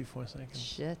 minutes and 54 seconds.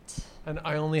 Shit. And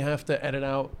I only have to edit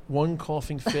out one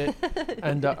coughing fit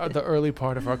and the early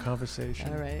part of our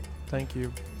conversation. All right. Thank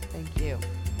you. Thank you.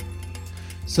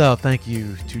 So thank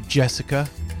you to Jessica.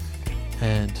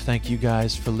 And thank you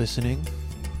guys for listening.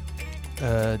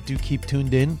 Do keep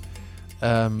tuned in.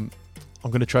 I'm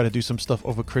going to try to do some stuff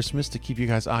over Christmas to keep you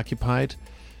guys occupied.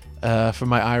 For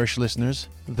my Irish listeners,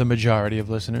 the majority of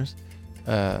listeners.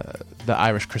 The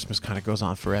Irish Christmas kind of goes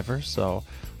on forever, so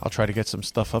I'll try to get some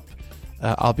stuff up.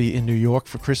 I'll be in New York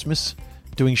for Christmas,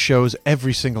 doing shows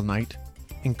every single night,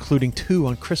 including 2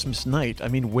 on Christmas night. I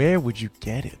mean, where would you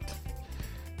get it?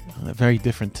 Very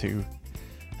different to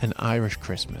an Irish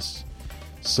Christmas.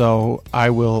 So I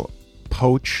will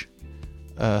poach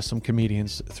some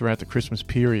comedians throughout the Christmas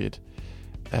period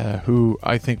who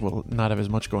I think will not have as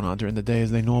much going on during the day as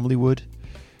they normally would.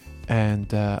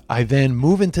 And I then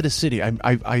move into the city.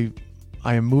 I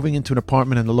am moving into an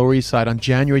apartment in the Lower East Side on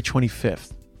January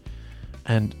 25th.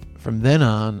 And from then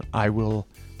on, I will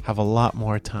have a lot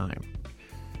more time.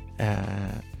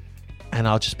 And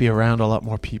I'll just be around a lot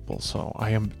more people. So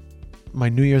my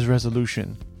New Year's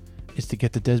resolution is to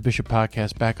get the Des Bishop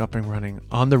podcast back up and running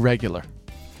on the regular.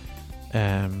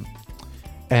 And,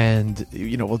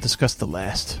 we'll discuss the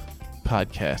last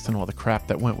podcast and all the crap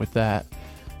that went with that.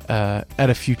 At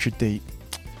a future date.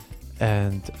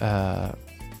 And but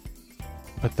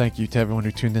thank you to everyone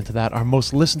who tuned into that, our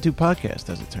most listened to podcast,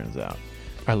 as it turns out,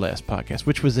 our last podcast,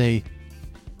 which was a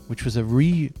which was a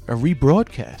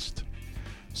rebroadcast.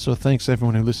 So thanks to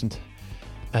everyone who listened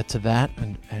to that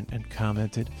and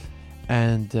commented.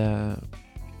 And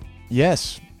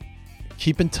yes,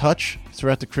 keep in touch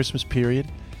throughout the Christmas period.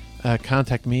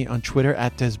 Contact me on Twitter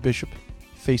at Des Bishop,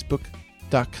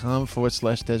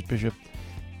 Facebook.com/Des Bishop,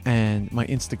 and my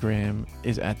Instagram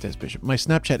is at Des Bishop. My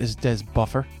Snapchat is Des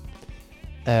Buffer.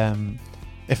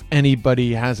 If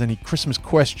anybody has any Christmas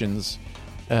questions,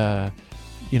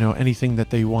 anything that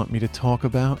they want me to talk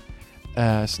about,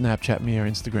 Snapchat me or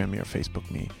Instagram me or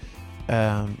Facebook me.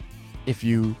 If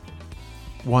you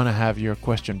want to have your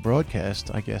question broadcast,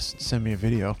 I guess send me a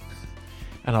video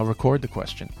and I'll record the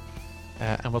question.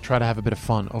 And we'll try to have a bit of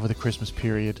fun over the Christmas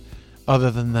period.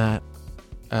 Other than that,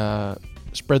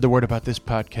 spread the word about this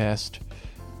podcast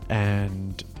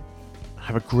and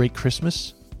have a great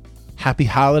Christmas. Happy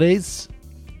holidays,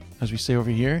 as we say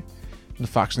over here. And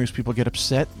the Fox News people get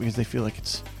upset because they feel like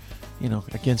it's,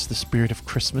 against the spirit of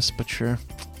Christmas, but sure,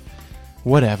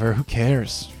 whatever, who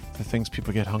cares? The things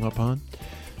people get hung up on.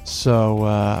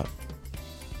 So,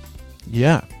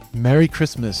 Merry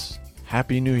Christmas,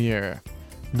 Happy New Year,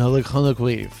 Nolig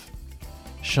Hanukkah,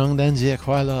 圣诞节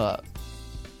快乐.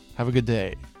 Have a good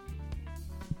day.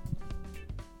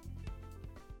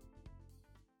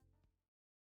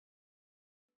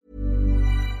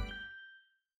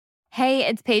 Hey,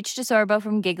 it's Paige DeSorbo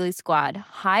from Giggly Squad.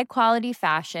 High quality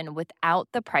fashion without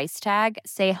the price tag.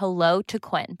 Say hello to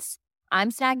Quince. I'm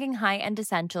snagging high-end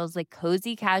essentials like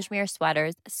cozy cashmere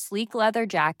sweaters, sleek leather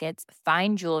jackets,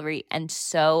 fine jewelry, and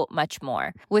so much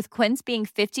more. With Quince being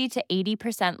 50 to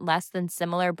 80% less than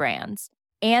similar brands.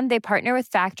 And they partner with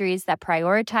factories that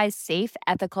prioritize safe,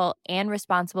 ethical, and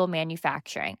responsible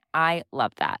manufacturing. I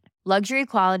love that. Luxury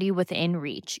quality within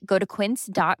reach. Go to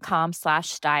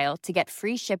quince.com/style to get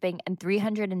free shipping and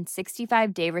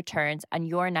 365-day returns on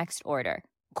your next order.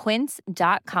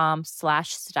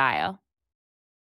 Quince.com/style.